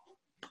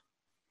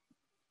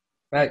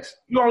 Facts.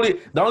 The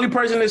only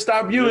person that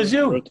stopped you is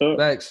you.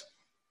 Facts.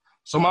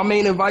 So my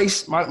main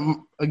advice to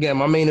a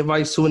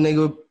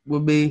nigga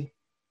would be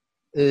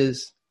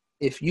is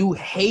if you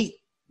hate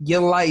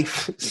your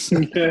life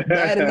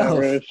bad enough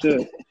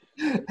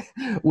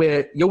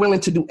where you're willing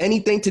to do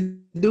anything to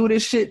do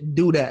this shit,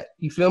 do that.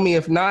 You feel me?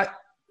 If not,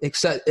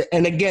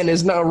 and again,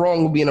 there's nothing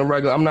wrong with being a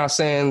regular. I'm not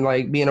saying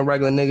like being a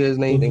regular nigga is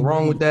anything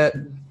wrong with that.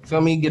 Feel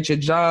me? Get your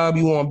job.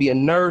 You want to be a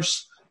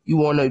nurse. You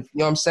want to, you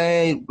know what I'm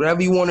saying?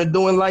 Whatever you want to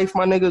do in life,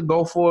 my nigga,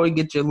 go for it.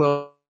 Get your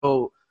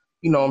little,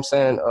 you know what I'm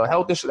saying,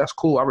 health insurance. That's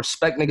cool. I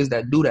respect niggas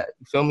that do that.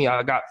 You feel me?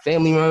 I got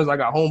family members. I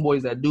got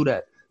homeboys that do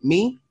that.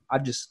 Me, I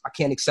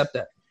can't accept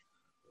that.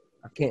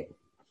 I can't.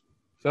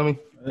 Feel me?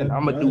 And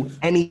I'm going to do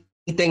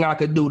anything I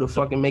could do to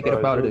fucking make it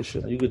up out of this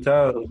shit. You could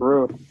tell,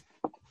 bro.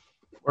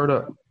 Word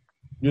up.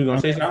 You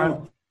gonna say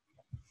something?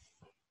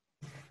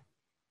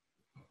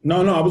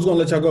 No, I was gonna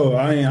let y'all go.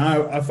 I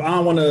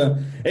don't want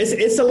to.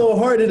 It's a little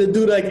harder to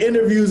do like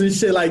interviews and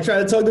shit, like try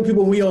to talk to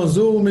people when we on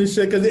Zoom and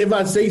shit. Because if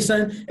I say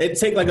something, it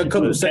take like a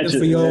couple seconds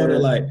for y'all to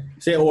like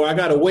say, or I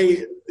gotta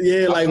wait.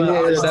 Yeah, like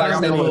more. I feel like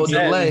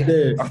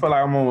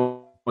I'm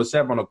on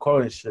WhatsApp on a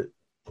call and shit.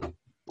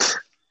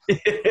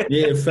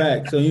 Yeah,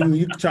 fact. So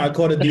you try to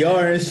call the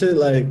DR and shit,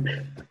 like.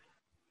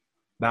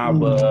 Nah,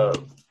 but.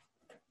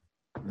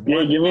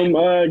 Yeah, give him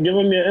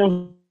your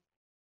info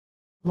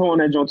on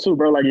that joint too,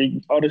 bro. Like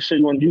all the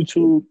shit on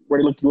YouTube, where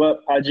they look you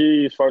up,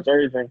 IG, as far as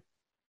everything.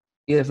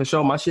 Yeah, for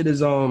sure. My shit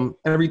is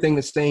everything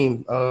the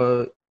same.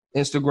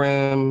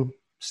 Instagram,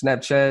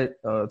 Snapchat,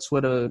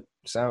 Twitter,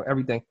 sound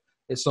everything.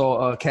 It's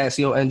all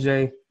Casio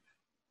NJ,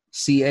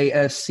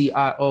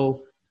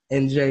 CASCIO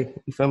NJ.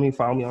 You feel me?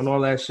 Follow me on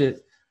all that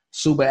shit.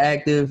 Super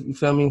active. You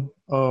feel me?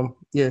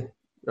 Yeah,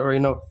 you already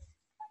know.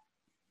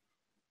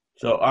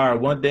 So, all right,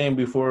 one thing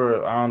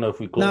before, I don't know if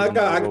we close. No, I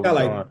got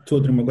like 2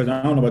 or 3 more questions.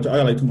 I don't know about you. I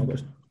got like 2 more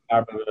questions. All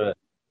right,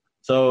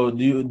 so,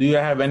 do you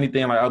have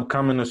anything like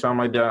upcoming or something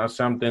like that, or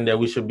something that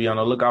we should be on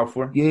the lookout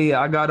for?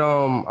 Yeah, I got,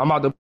 I'm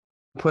about to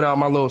put out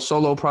my little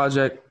solo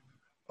project.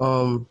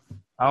 I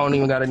don't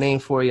even got a name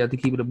for it yet to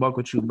keep it a buck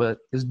with you, but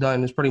it's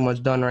done. It's pretty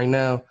much done right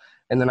now.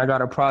 And then I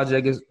got a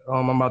project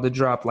I'm about to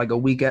drop like a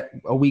week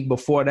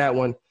before that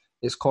one.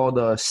 It's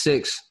called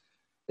 6.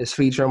 It's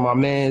featuring my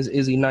man's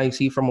Izzy Nice.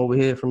 He from over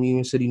here, from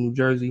Union City, New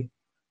Jersey.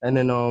 And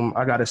then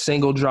I got a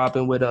single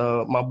dropping with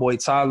my boy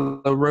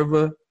Tyler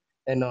River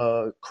and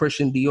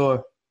Christian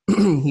Dior.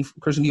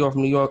 Christian Dior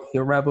from New York. He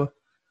a rapper.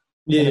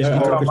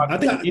 Yeah, I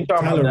think you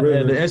talking about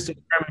the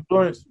Instagram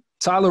influence.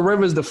 Tyler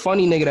Rivers, the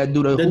funny nigga that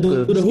do the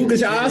hookah. The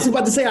hookah. I was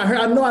about to say,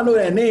 I know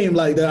that name.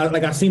 Like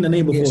I seen the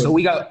name before. Yeah, so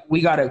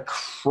we got a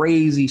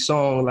crazy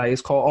song. Like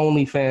it's called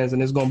OnlyFans,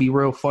 and it's gonna be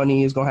real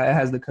funny. It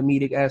has the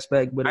comedic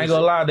aspect. But I ain't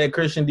gonna lie, that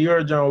Christian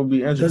Dior John would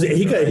be interesting.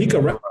 He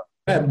could rap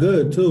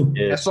good too.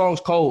 Yeah. That song's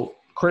cold.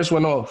 Chris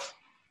went off.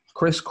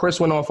 Chris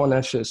went off on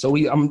that shit. So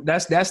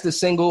that's the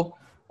single,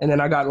 and then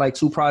I got like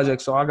 2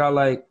 projects. So I got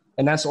like,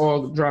 and that's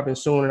all dropping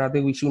soon. And I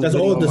think we shooting. That's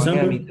all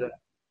December. Miami.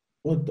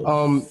 What the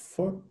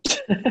fuck?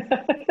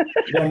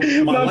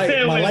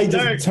 my light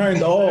just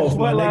turned off.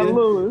 My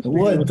nigga.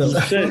 What the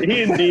shit?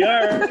 He in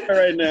DR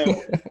right now.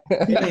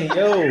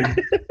 Yo,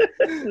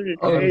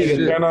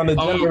 turn on the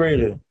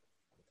generator.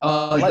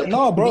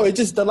 No, bro. It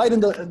just the light in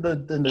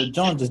the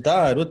joint just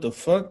died. What the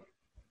fuck?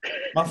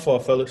 My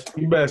fault, fellas.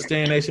 You better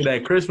stay next to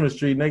that Christmas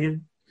tree,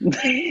 nigga.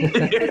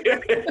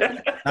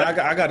 I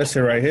got this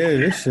shit right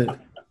here.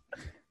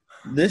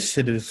 This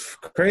shit is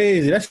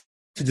crazy. That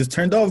shit just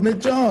turned off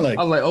mid-John. Like,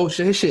 I was like, oh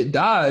shit, his shit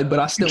died, but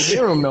I still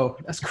hear him though.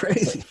 That's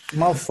crazy.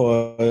 My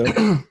fault.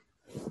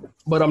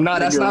 But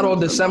that's not all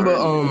December.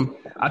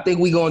 I think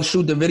we gonna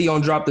shoot the video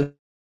and drop the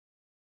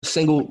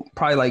single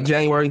probably like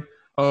January.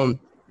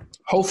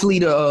 Hopefully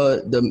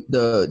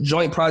the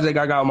joint project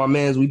I got with my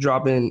mans, we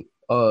dropping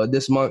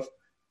this month.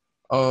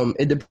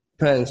 It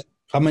depends.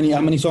 How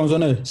many songs on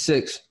there?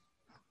 6.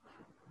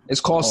 It's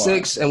called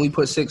 6, and we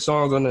put 6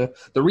 songs on there.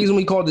 The reason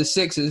we called it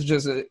 6 is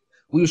just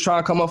we was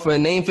trying to come up with a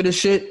name for this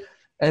shit,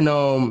 and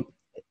one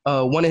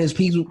of his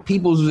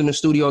peoples was in the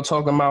studio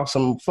talking about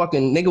some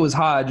fucking nigga was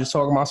high, just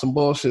talking about some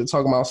bullshit,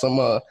 talking about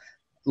some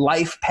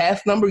life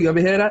path number. You ever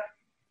hear that?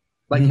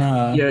 Like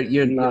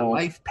your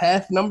life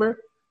path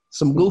number?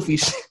 Some goofy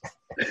shit.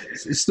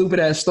 Stupid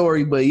ass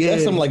story, but yeah,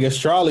 that's some like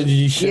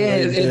astrology shit.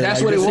 Yeah, right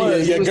that's like, what it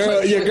was.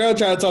 Your girl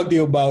trying to talk to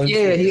you about.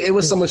 Yeah, it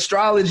was some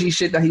astrology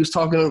shit that he was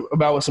talking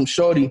about with some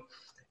shorty,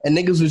 and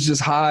niggas was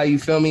just high. You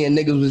feel me? And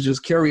niggas was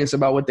just curious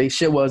about what they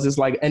shit was. It's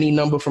like any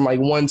number from like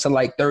 1 to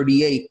like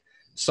 38.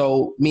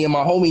 So me and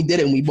my homie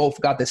did it, and we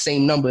both got the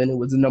same number, and it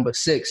was the number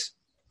 6.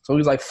 So he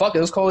was like, "Fuck it,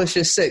 let's call this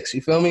shit 6."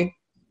 You feel me?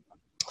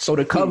 So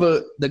the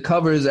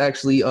cover is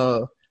actually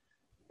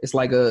It's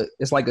like a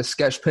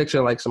sketch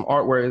picture, like some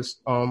artwork.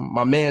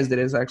 My man's that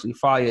is actually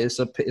fire. It's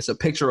a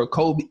picture of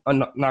Kobe,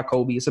 not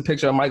Kobe. It's a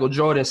picture of Michael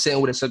Jordan sitting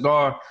with a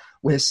cigar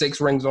with his 6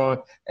 rings on,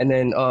 and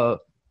then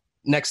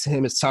next to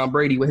him is Tom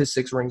Brady with his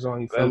 6 rings on.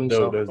 You feel me?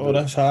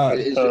 That's hot.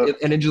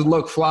 And it just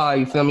looked fly.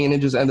 You feel me? And it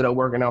just ended up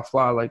working out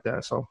fly like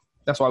that. So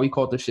that's why we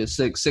called this shit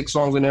 6. 6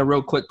 songs in there,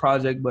 real quick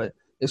project, but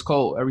it's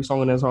cold. Every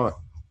song in there is hard.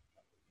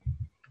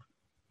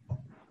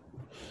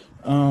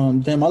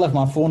 Damn, I left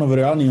my phone over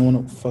there. I don't even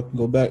want to fucking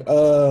go back.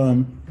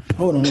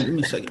 Hold on, give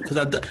me a second, because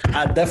I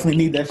definitely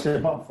need that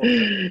shit. My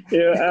phone.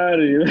 Yeah, out of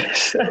here.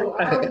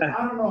 I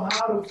don't know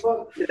how the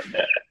fuck.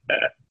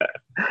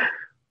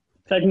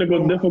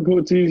 Technical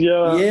difficulties,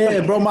 y'all.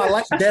 Yeah, bro, my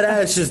light dead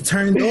ass just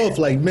turned off.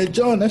 Like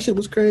mid-John, that shit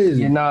was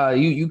crazy. Yeah, nah,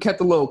 you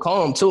kept a little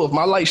calm too. If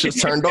my light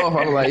just turned off,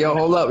 I was like, yo,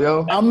 hold up,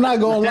 yo. I'm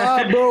not gonna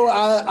lie, bro.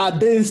 I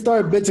didn't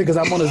start bitching because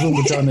I'm on a Zoom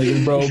with y'all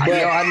niggas, bro. But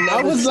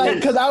I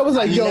was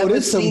like, yo,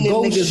 this some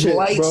ghost shit,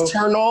 lights bro.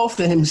 Turn off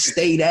and him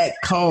stay that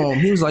calm.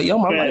 He was like, yo,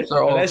 my lights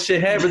are off. That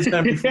shit happens to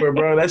him before,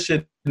 bro. That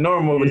shit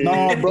normal.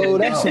 Nah, bro,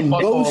 that's some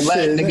ghost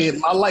shit, nigga.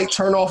 My light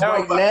turn off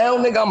right now,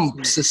 nigga.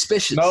 I'm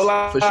suspicious. No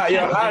lie,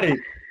 yo, Hottie.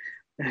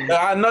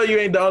 I know you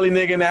ain't the only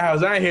nigga in that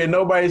house. I ain't hear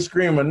nobody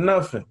scream or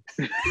nothing.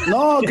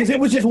 No, because it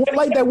was just one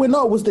light that went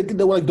up. Was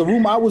the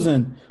room I was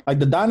in, like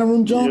the dining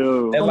room,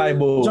 John? That light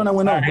bulb. John that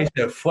went up. I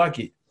said, fuck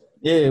it.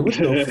 Yeah, what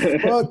the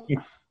fuck?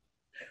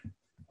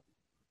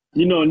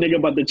 You know a nigga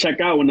about to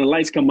check out when the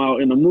lights come out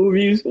in the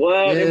movies.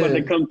 Well, they about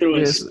to come through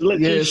and split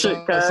your shit,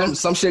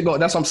 some shit going.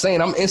 That's what I'm saying.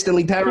 I'm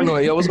instantly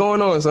paranoid. Yo, what's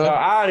going on, son?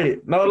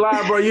 No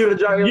lie, bro. You the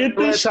drop your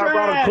laptop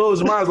out and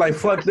close mine. I was like,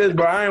 fuck this,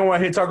 bro. I ain't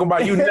want to hear talking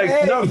about you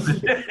next.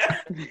 Nothing.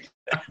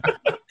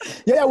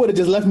 Yeah, I would have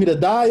just left me to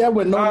die. I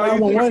wouldn't know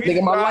 911.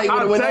 Nigga, my light would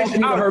have went off. You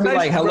would have heard me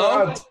like,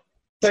 hello?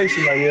 This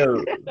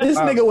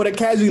nigga would have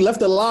casually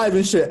left alive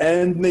and shit,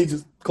 and they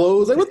just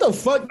closed. Like, what the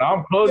fuck?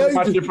 I'm closing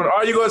my shit.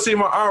 All you gonna see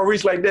my arm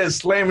reach like that,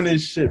 slamming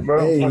this shit, bro.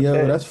 Hey,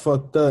 yo, that's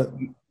fucked up.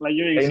 Like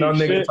you ain't no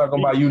nigga talking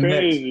about you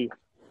crazy.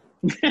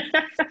 Next.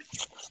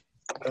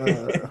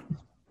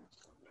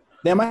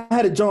 Damn, I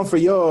had a joint for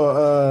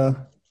y'all.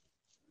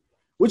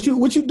 What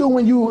you do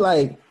when you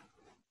like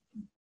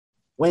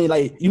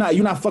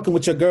you're not fucking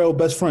with your girl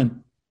best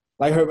friend,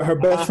 like her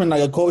best friend,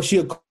 like she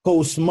a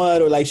cold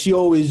smut, or like she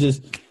always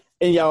just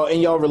in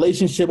y'all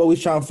relationship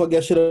always trying to fuck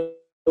that shit up.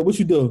 What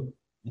you do?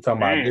 You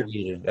talking about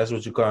digging? That's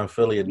what you call in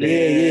Philly a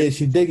dig. Yeah,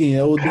 she digging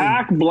it.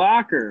 Cock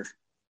blocker.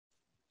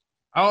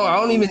 I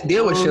don't even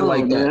deal with shit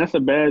like that. Man, that's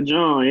a bad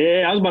John.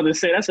 Yeah, I was about to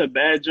say that's a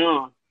bad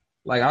John.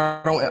 Like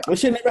I don't. What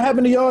shit never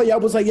happened to y'all? Y'all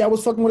was like, y'all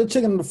was fucking with a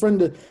chicken. The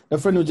friend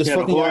was just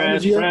fucking your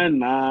energy friend,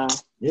 nah.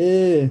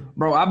 Yeah,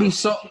 bro. I be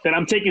so that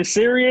I'm taking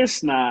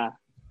serious. Nah.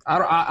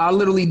 I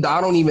literally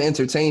don't even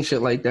entertain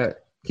shit like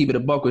that. Keep it a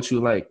buck with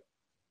you, like.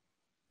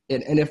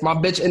 And if my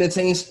bitch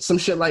entertains some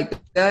shit like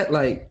that,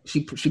 like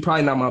she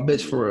probably not my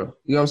bitch for real.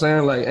 You know what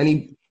I'm saying? Like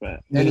any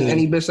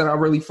bitch that I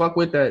really fuck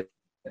with that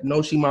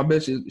knows she my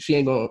bitch, she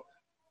ain't gonna.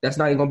 That's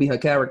not even gonna be her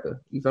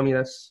character. You feel me?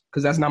 That's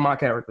because that's not my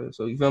character.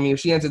 So you feel me? If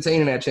she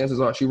entertaining that,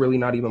 chances are she really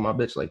not even my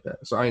bitch like that.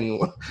 So I ain't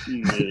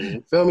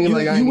even. Feel me?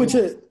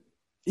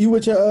 You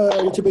with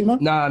your big mom?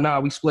 Nah,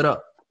 we split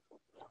up.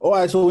 All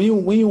right, so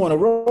when you on the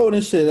road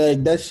and shit,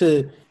 like that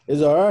shit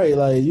is all right.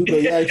 Like you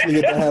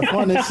actually get to have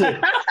fun and shit.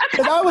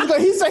 Cause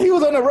he said he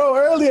was on the road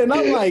earlier, and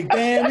I'm like,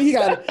 damn,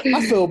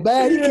 I feel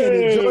bad. He can't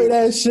enjoy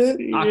that shit.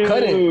 I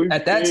couldn't.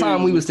 At that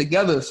time, we was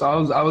together, so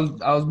I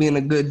was being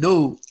a good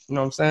dude. You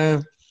know what I'm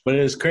saying? But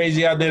it's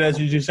crazy out there. That's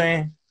what you're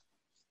saying.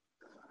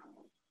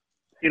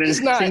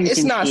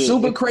 It's not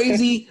super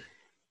crazy.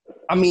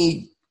 I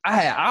mean, I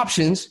had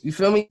options. You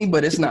feel me?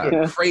 But it's not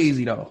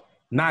crazy though.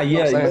 Not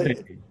yet.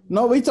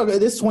 No, we talking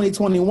this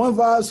 2021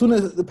 vibe. Soon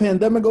as the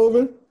pandemic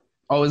over.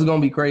 Oh, it's gonna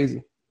be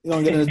crazy. You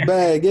gonna get in his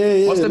bag,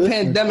 yeah. Once the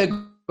pandemic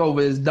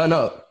over, it's done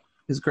up.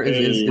 It's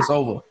crazy. It's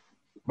over.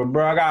 But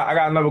bro, I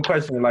got another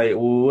question. Like,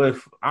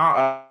 with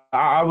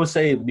I would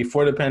say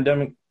before the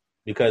pandemic,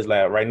 because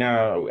like right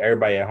now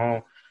everybody at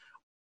home.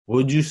 What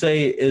would you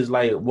say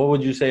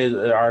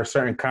are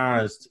certain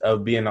cons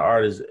of being an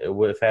artist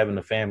with having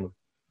a family?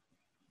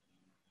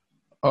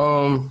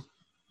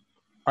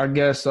 I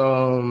guess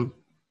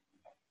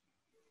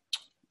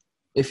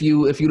if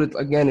you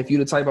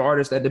the type of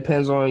artist that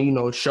depends on, you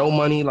know, show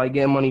money, like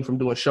getting money from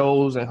doing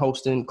shows and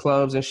hosting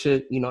clubs and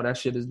shit, you know, that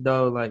shit is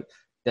dull. Like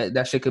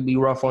that shit could be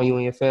rough on you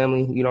and your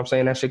family. You know what I'm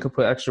saying? That shit could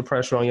put extra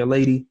pressure on your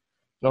lady. You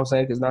know what I'm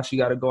saying? Because now she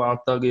got to go out and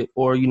thug it,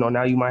 or you know,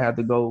 now you might have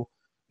to go,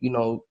 you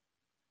know,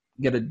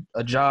 get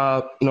a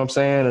job. You know what I'm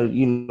saying? Or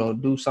you know,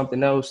 do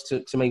something else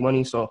to make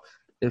money. So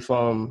if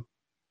and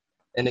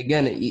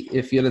again,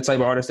 if you're the type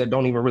of artist that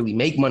don't even really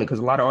make money, because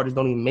a lot of artists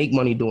don't even make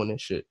money doing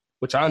this shit.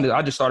 Which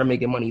I just started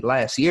making money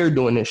last year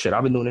doing this shit.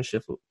 I've been doing this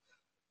shit for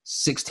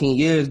 16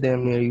 years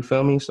damn near, you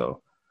feel me?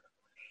 So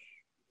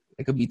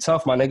it could be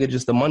tough, my nigga,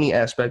 just the money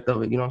aspect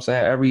of it, you know what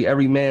I'm saying?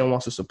 Every man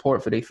wants to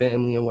support for their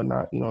family and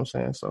whatnot, you know what I'm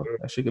saying? So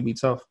that shit could be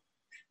tough.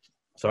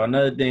 So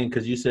another thing,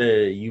 because you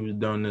said you was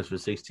doing this for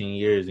 16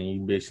 years and you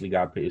basically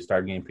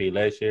started getting paid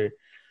last year.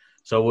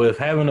 So with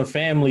having a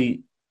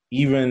family,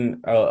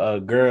 even a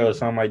girl or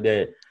something like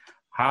that,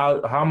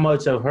 how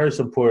much of her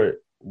support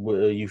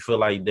you feel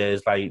like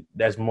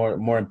that's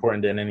more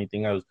important than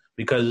anything else?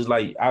 Because it's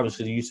like,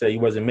 obviously you said you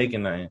wasn't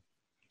making nothing.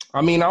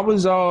 I mean, I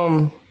was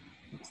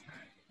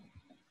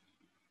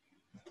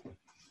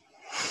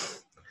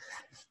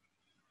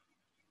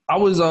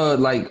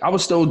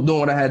still doing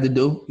what I had to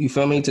do, you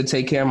feel me, to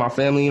take care of my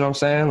family, you know what I'm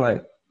saying?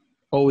 Like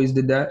always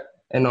did that.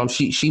 And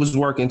she was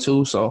working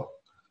too, so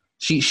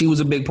she was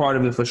a big part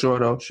of it for sure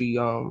though. She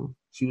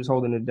was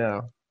holding it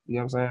down. You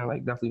know what I'm saying?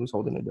 Like definitely was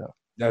holding it down.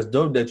 That's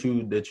dope that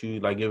you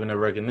like giving her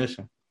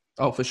recognition.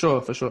 Oh, for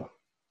sure.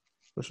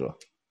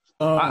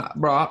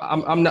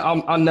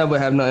 I'll never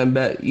have nothing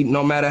bad.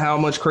 No matter how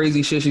much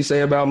crazy shit she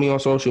say about me on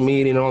social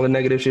media and all the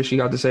negative shit she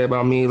got to say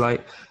about me,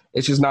 like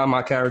it's just not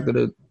my character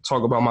to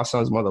talk about my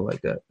son's mother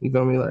like that. You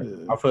feel me? Like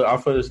I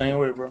feel the same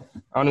way, bro.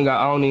 I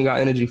don't even got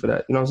energy for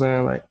that. You know what I'm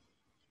saying? Like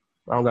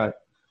I don't got it.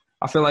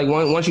 I feel like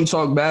once you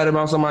talk bad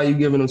about somebody, you're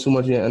giving them too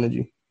much of your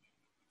energy.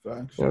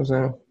 Thanks. You know what I'm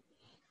saying?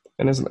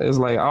 And it's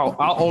like I'll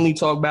only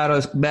talk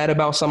bad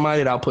about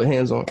somebody that I'll put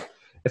hands on.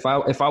 If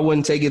I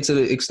wouldn't take it to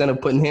the extent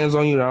of putting hands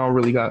on you, then I don't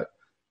really got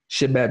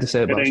shit bad to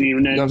say about you. It ain't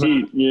even that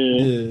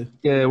deep.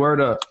 Yeah.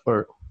 Word up.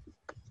 Word.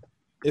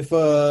 If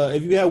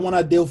you had one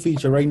ideal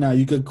feature right now,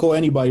 you could call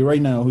anybody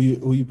right now. Who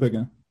you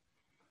picking?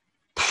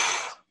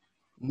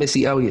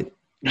 Missy Elliott.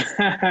 Fuck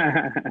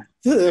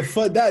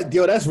that,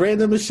 yo. That's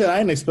random as shit. I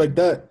didn't expect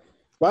that.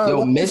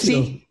 Why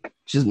Missy?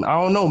 I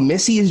don't know.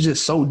 Missy is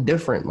just so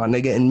different, my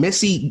nigga. And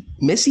Missy's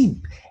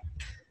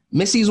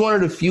one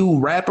of the few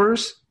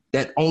rappers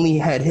that only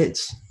had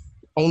hits.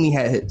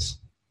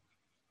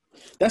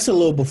 That's a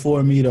little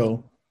before me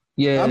though.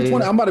 Yeah, I'm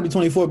 20. I'm about to be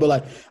 24, but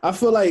like I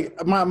feel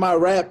like my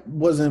rap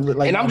wasn't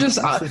like. And I'm just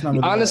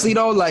honestly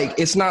though, like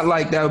it's not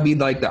like that would be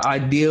like the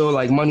ideal,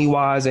 like money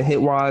wise and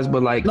hit wise,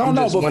 but like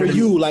but for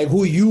you, like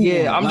who you?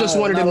 Yeah, I'm just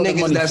one of them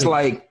niggas that's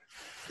like.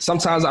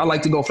 Sometimes I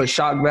like to go for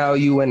shock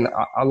value and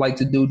I like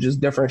to do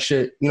just different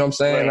shit. You know what I'm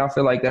saying? Right. I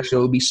feel like that shit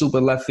would be super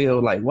left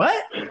field. Like,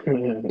 what? You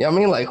know what I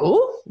mean? Like,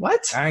 who?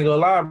 What? I ain't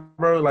gonna lie,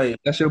 bro. Like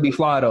that shit would be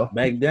fly though.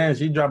 Back then,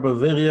 she dropped a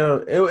video.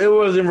 It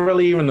wasn't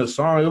really even a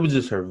song. It was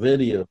just her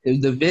video. It was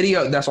the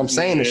video. That's what I'm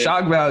saying. The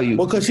shock value.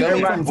 Well, because she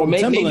came from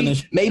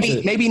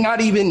maybe not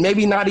even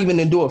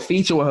to do a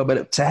feature with her,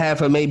 but to have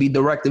her maybe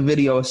direct a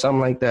video or something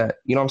like that.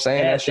 You know what I'm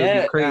saying? That shit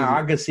would be crazy.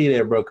 I can see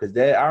that, bro. Because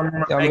I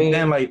remember back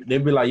then, like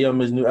they'd be like, "Yo,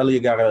 Miss New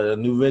Elliott got a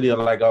new video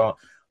like on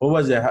what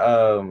was it?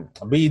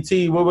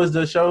 BET. What was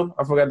the show?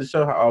 I forgot the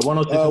show.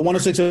 106.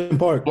 106 in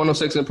Park.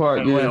 106 in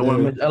Park. Yeah.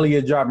 When Miss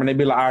Elliott dropped, and they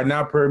be like, "All right,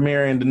 now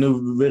premiering the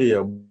new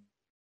video."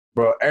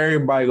 Bro,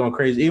 everybody going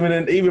crazy.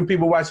 Even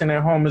people watching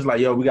at home is like,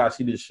 "Yo, we gotta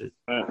see this shit."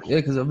 Yeah,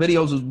 because the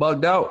videos was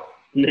bugged out.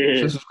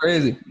 Yeah, this was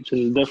crazy.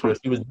 She was different.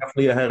 She was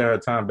definitely ahead of her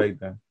time back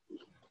then.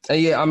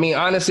 And yeah, I mean,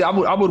 honestly, I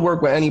would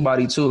work with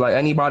anybody too. Like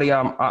anybody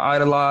I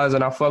idolize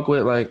and I fuck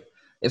with. Like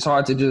it's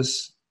hard to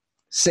just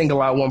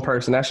single out one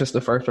person. That's just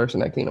the first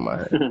person that came to my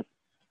head.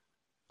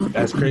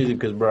 That's crazy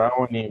because, bro, I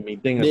wasn't even be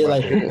thinking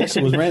about that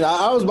shit was random.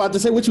 I was about to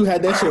say what you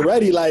had that shit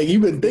ready. Like you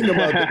been thinking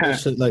about that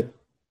shit. Like.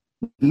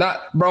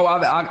 Not, bro.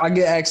 I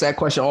get asked that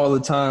question all the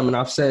time, and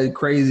I've said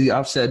crazy.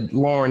 I've said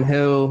Lauryn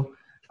Hill.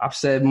 I've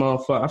said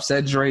motherfucker. I've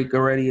said Drake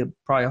already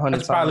probably 100 times.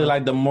 That's probably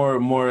like the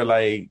more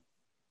like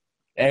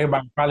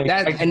everybody probably.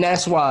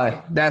 That's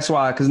why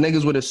because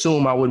niggas would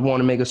assume I would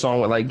want to make a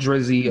song with like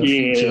Drizzy or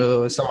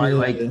Future or somebody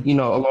like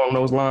along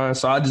those lines.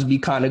 So I just be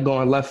kind of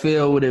going left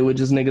field with it with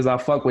just niggas I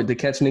fuck with to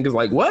catch niggas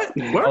like what?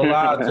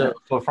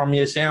 From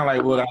your sound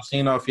like what I've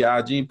seen off your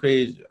IG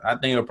page, I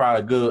think it'll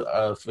probably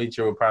good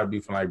feature would probably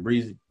be from like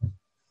Breezy.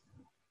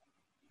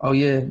 Oh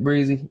yeah,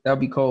 Breezy.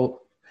 That'd be cold.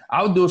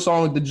 I would do a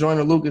song with the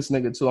Joyner Lucas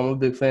nigga too. I'm a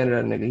big fan of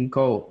that nigga. He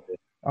cold.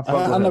 I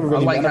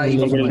like how he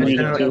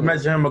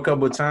met him a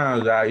couple of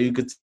times. You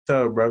could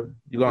tell, bro.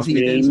 You gonna speak?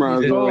 He's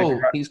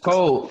cold. He's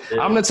cold.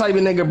 Yeah. I'm the type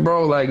of nigga,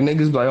 bro. Like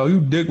niggas be like, oh,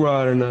 you dick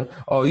riding.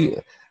 Oh,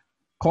 you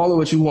call it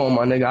what you want,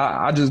 my nigga.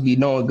 I just be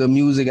knowing good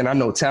music and I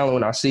know talent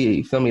when I see it.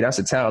 You feel me? That's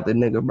a talented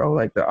nigga, bro.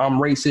 Like the I'm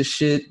racist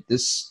shit.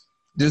 This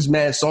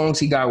mad songs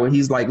he got where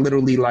he's like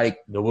literally like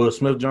the Will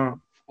Smith joint.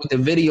 With the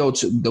video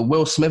to the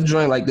Will Smith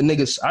joint, like the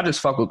niggas, I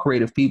just fuck with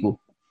creative people.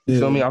 You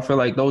feel me? I feel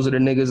like those are the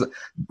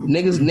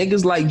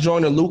niggas like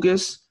Joyner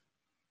Lucas.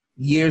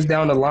 Years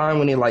down the line,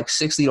 when they're like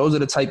 60, those are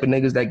the type of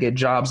niggas that get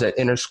jobs at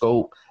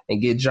Interscope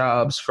and get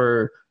jobs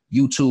for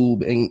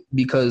YouTube, and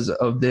because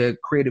of their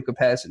creative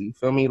capacity. You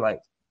feel me?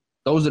 Like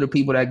those are the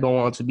people that go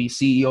on to be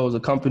CEOs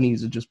of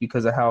companies just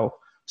because of how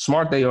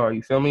smart they are.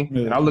 You feel me?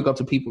 Yeah. And I look up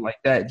to people like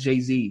that,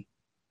 Jay-Z. You know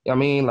what I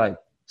mean? Like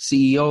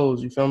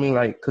CEOs. You feel me?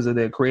 Like because of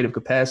their creative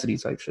capacity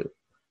type shit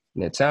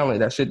and their talent.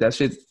 That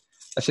shit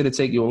will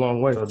take you a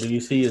long way. So do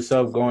you see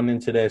yourself going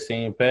into that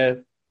same path?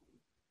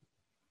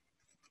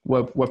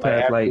 What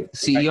path? Like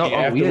CEO? Like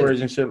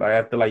afterwards and shit? Like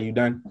after like you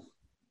done?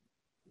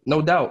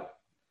 No doubt.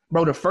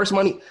 Bro, the first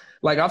money,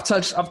 like I've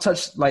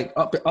touched like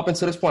up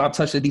until this point, I've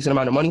touched a decent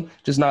amount of money,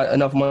 just not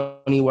enough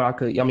money where I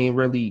could,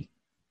 really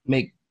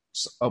make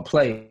a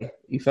play.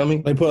 You feel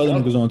me? Like put other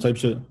niggas on type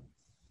shit.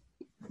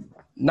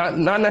 Not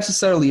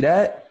necessarily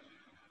that.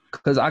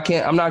 Because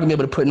I'm not gonna be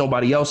able to put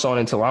nobody else on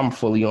until I'm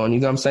fully on.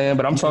 You know what I'm saying?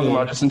 But I'm talking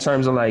about just in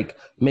terms of like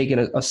making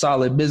a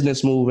solid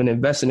business move and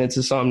investing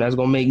into something that's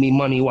gonna make me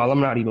money while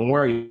I'm not even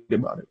worried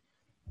about it.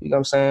 You know what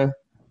I'm saying?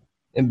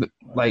 And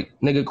like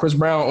nigga, Chris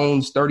Brown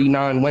owns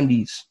 39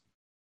 Wendy's.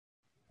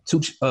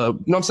 You know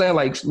what I'm saying?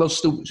 Like little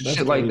stupid that's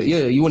shit crazy. Like that.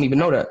 Yeah, you wouldn't even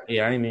know that.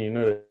 Yeah, I didn't even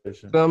know that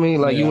shit. You know what I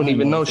mean? Like you wouldn't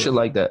even know shit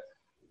like that.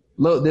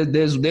 Look,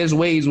 there's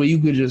ways where you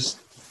could just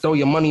throw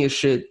your money at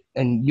shit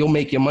and you'll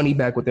make your money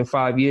back within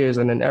 5 years,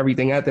 and then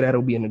everything after that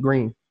will be in the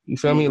green. You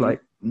feel me? Like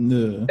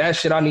that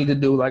shit I need to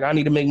do. Like I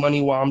need to make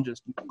money while I'm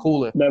just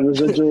cooling. That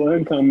residual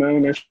income,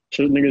 man. That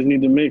shit niggas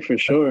need to make for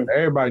sure.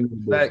 Everybody needs to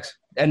do facts.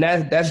 And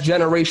that's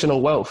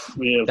generational wealth.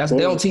 Yeah, they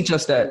don't teach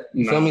us that.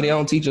 You feel me? They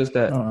don't teach us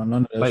that. None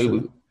of that like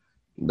shit.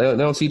 They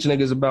don't teach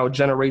niggas about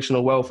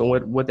generational wealth and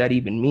what that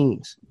even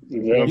means.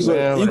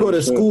 Yeah, you go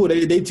to school,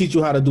 they teach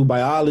you how to do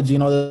biology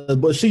and all that.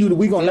 But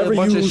we gonna never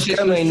use shit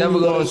ain't never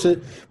going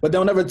shit. But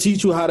they'll never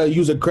teach you how to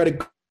use a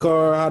credit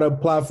card, how to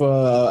apply for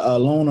a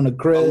loan on a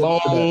credit. A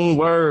loan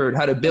word,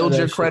 how to build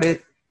your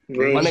credit. My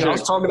nigga, I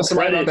was talking to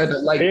somebody about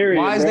that. Like,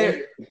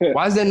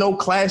 why is there no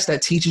class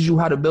that teaches you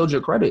how to build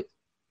your credit?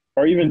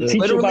 Or even teach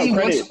you about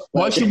credit.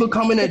 Once you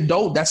become an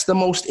adult, that's the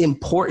most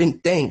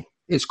important thing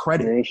is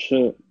credit. Real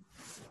shit.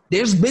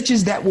 There's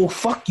bitches that will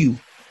fuck you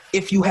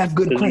if you have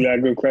good credit. You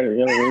got good credit,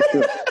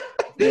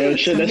 yeah,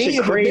 shit. That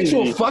shit crazy. If a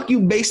bitch will fuck you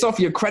based off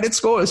your credit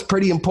score is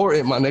pretty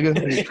important, my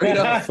nigga. Straight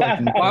up.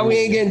 Why we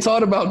ain't getting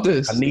taught about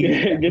this? I need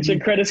it. Get your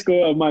credit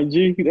score up, my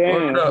G.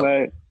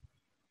 Damn,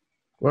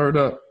 Word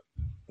up.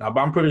 Nah,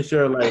 but I'm pretty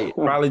sure, like,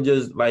 probably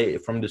just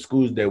like from the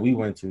schools that we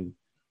went to.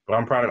 But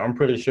I'm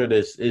pretty sure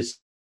there's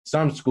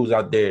some schools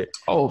out there.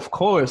 Oh, of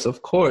course. Where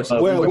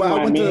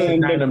I went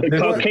to the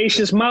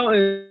Caucasus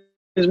Mountains.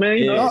 Man,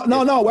 you know?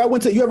 No. I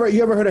went to. You ever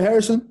heard of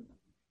Harrison?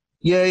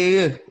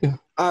 Yeah.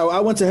 I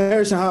went to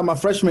Harrison High my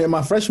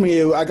freshman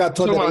year. I got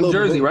taught that a little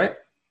Jersey, bit. Right?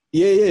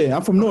 Yeah.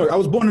 I'm from Newark. I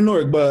was born in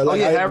Newark, but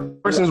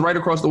Harrison's right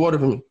across the water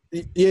from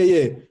me.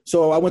 Yeah.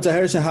 So I went to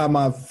Harrison High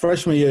my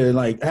freshman year,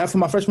 like half of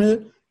my freshman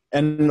year,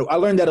 and I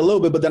learned that a little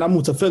bit. But then I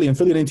moved to Philly, and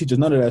Philly didn't teach us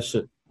none of that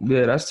shit.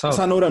 Yeah, that's tough.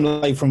 So I know them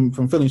like from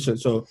Philly shit.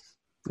 So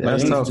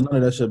that's tough. None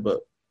of that shit, but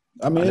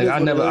I mean, I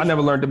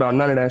never learned about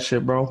none of that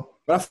shit, bro.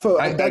 But I feel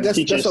that's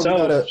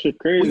what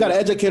we gotta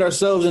educate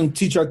ourselves and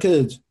teach our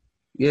kids.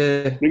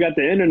 Yeah, we got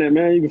the internet,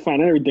 man. You can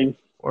find everything.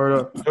 Word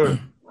up.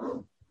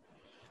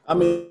 I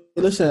mean,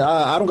 listen,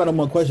 I don't got no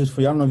more questions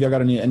for you. I don't know if y'all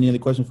got any other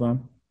questions for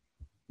him.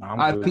 All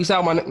right, peace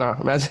out, my nigga.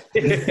 Nah, imagine.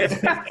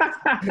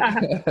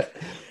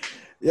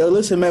 Yo,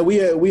 listen, man,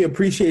 we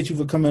appreciate you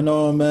for coming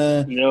on,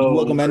 man. You're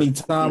welcome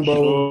anytime, bro.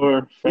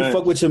 Sure. We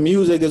fuck with your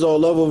music. It's all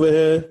love over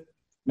here.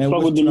 Man,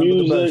 fuck with the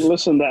music,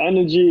 listen, the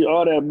energy,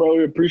 all that, bro.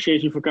 We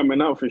appreciate you for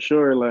coming out for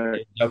sure.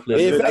 Like, you talking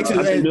it, like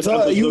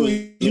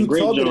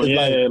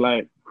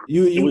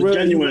you it was really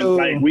genuine.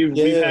 Like we've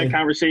had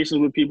conversations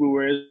with people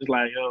where it's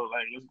like, yo,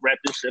 like let's wrap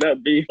this shit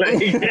up, B. Like,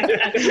 we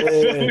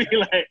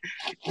like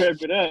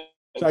wrap it up.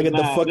 Try to get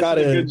the fuck out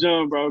of here. Good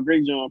job, bro.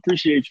 Great job.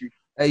 Appreciate you.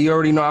 Hey, you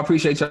already know I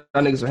appreciate y'all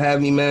niggas for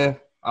having me, man.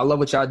 I love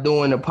what y'all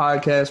doing. The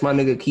podcast, my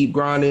nigga, keep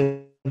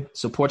grinding.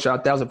 Support y'all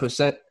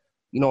 1,000%.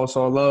 You know, it's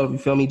all love. You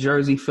feel me?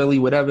 Jersey, Philly,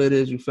 whatever it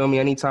is. You feel me?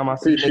 Anytime I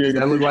see niggas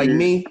that look like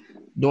me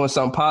doing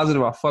something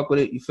positive, I fuck with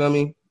it. You feel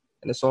me?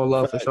 And it's all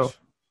love for sure.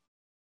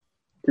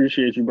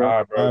 Appreciate you, bro.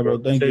 All right, bro.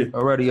 Thank you.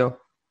 Alrighty, yo.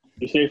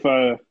 Be safe.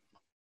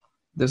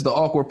 There's the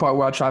awkward part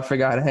where I try to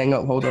figure out how to hang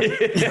up. Hold on.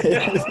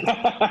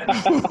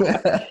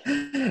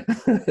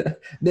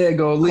 There you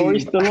go. Leave.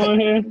 Corey's still on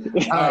here?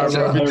 All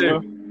right,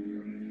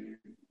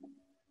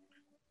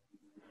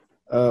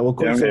 bro. Well,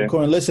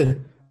 Corey,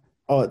 listen.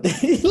 Oh,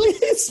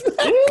 listen.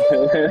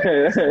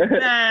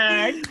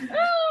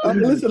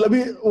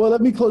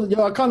 Let me close.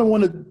 Yo, I kind of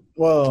want to.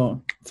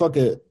 Well, fuck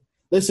it.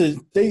 Listen,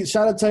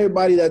 shout out to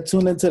everybody that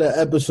tuned into the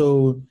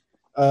episode.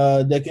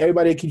 That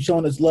everybody that keeps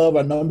showing us love.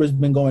 Our numbers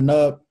been going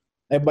up.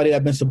 Everybody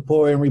that been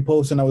supporting,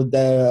 reposting.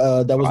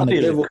 That was in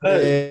the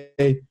giveaway.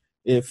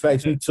 It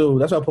affects me too.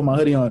 That's why I put my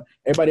hoodie on.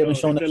 Everybody that been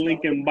showing us. The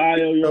link in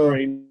bio. You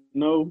already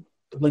know.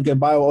 Link in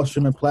bio, all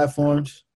streaming platforms.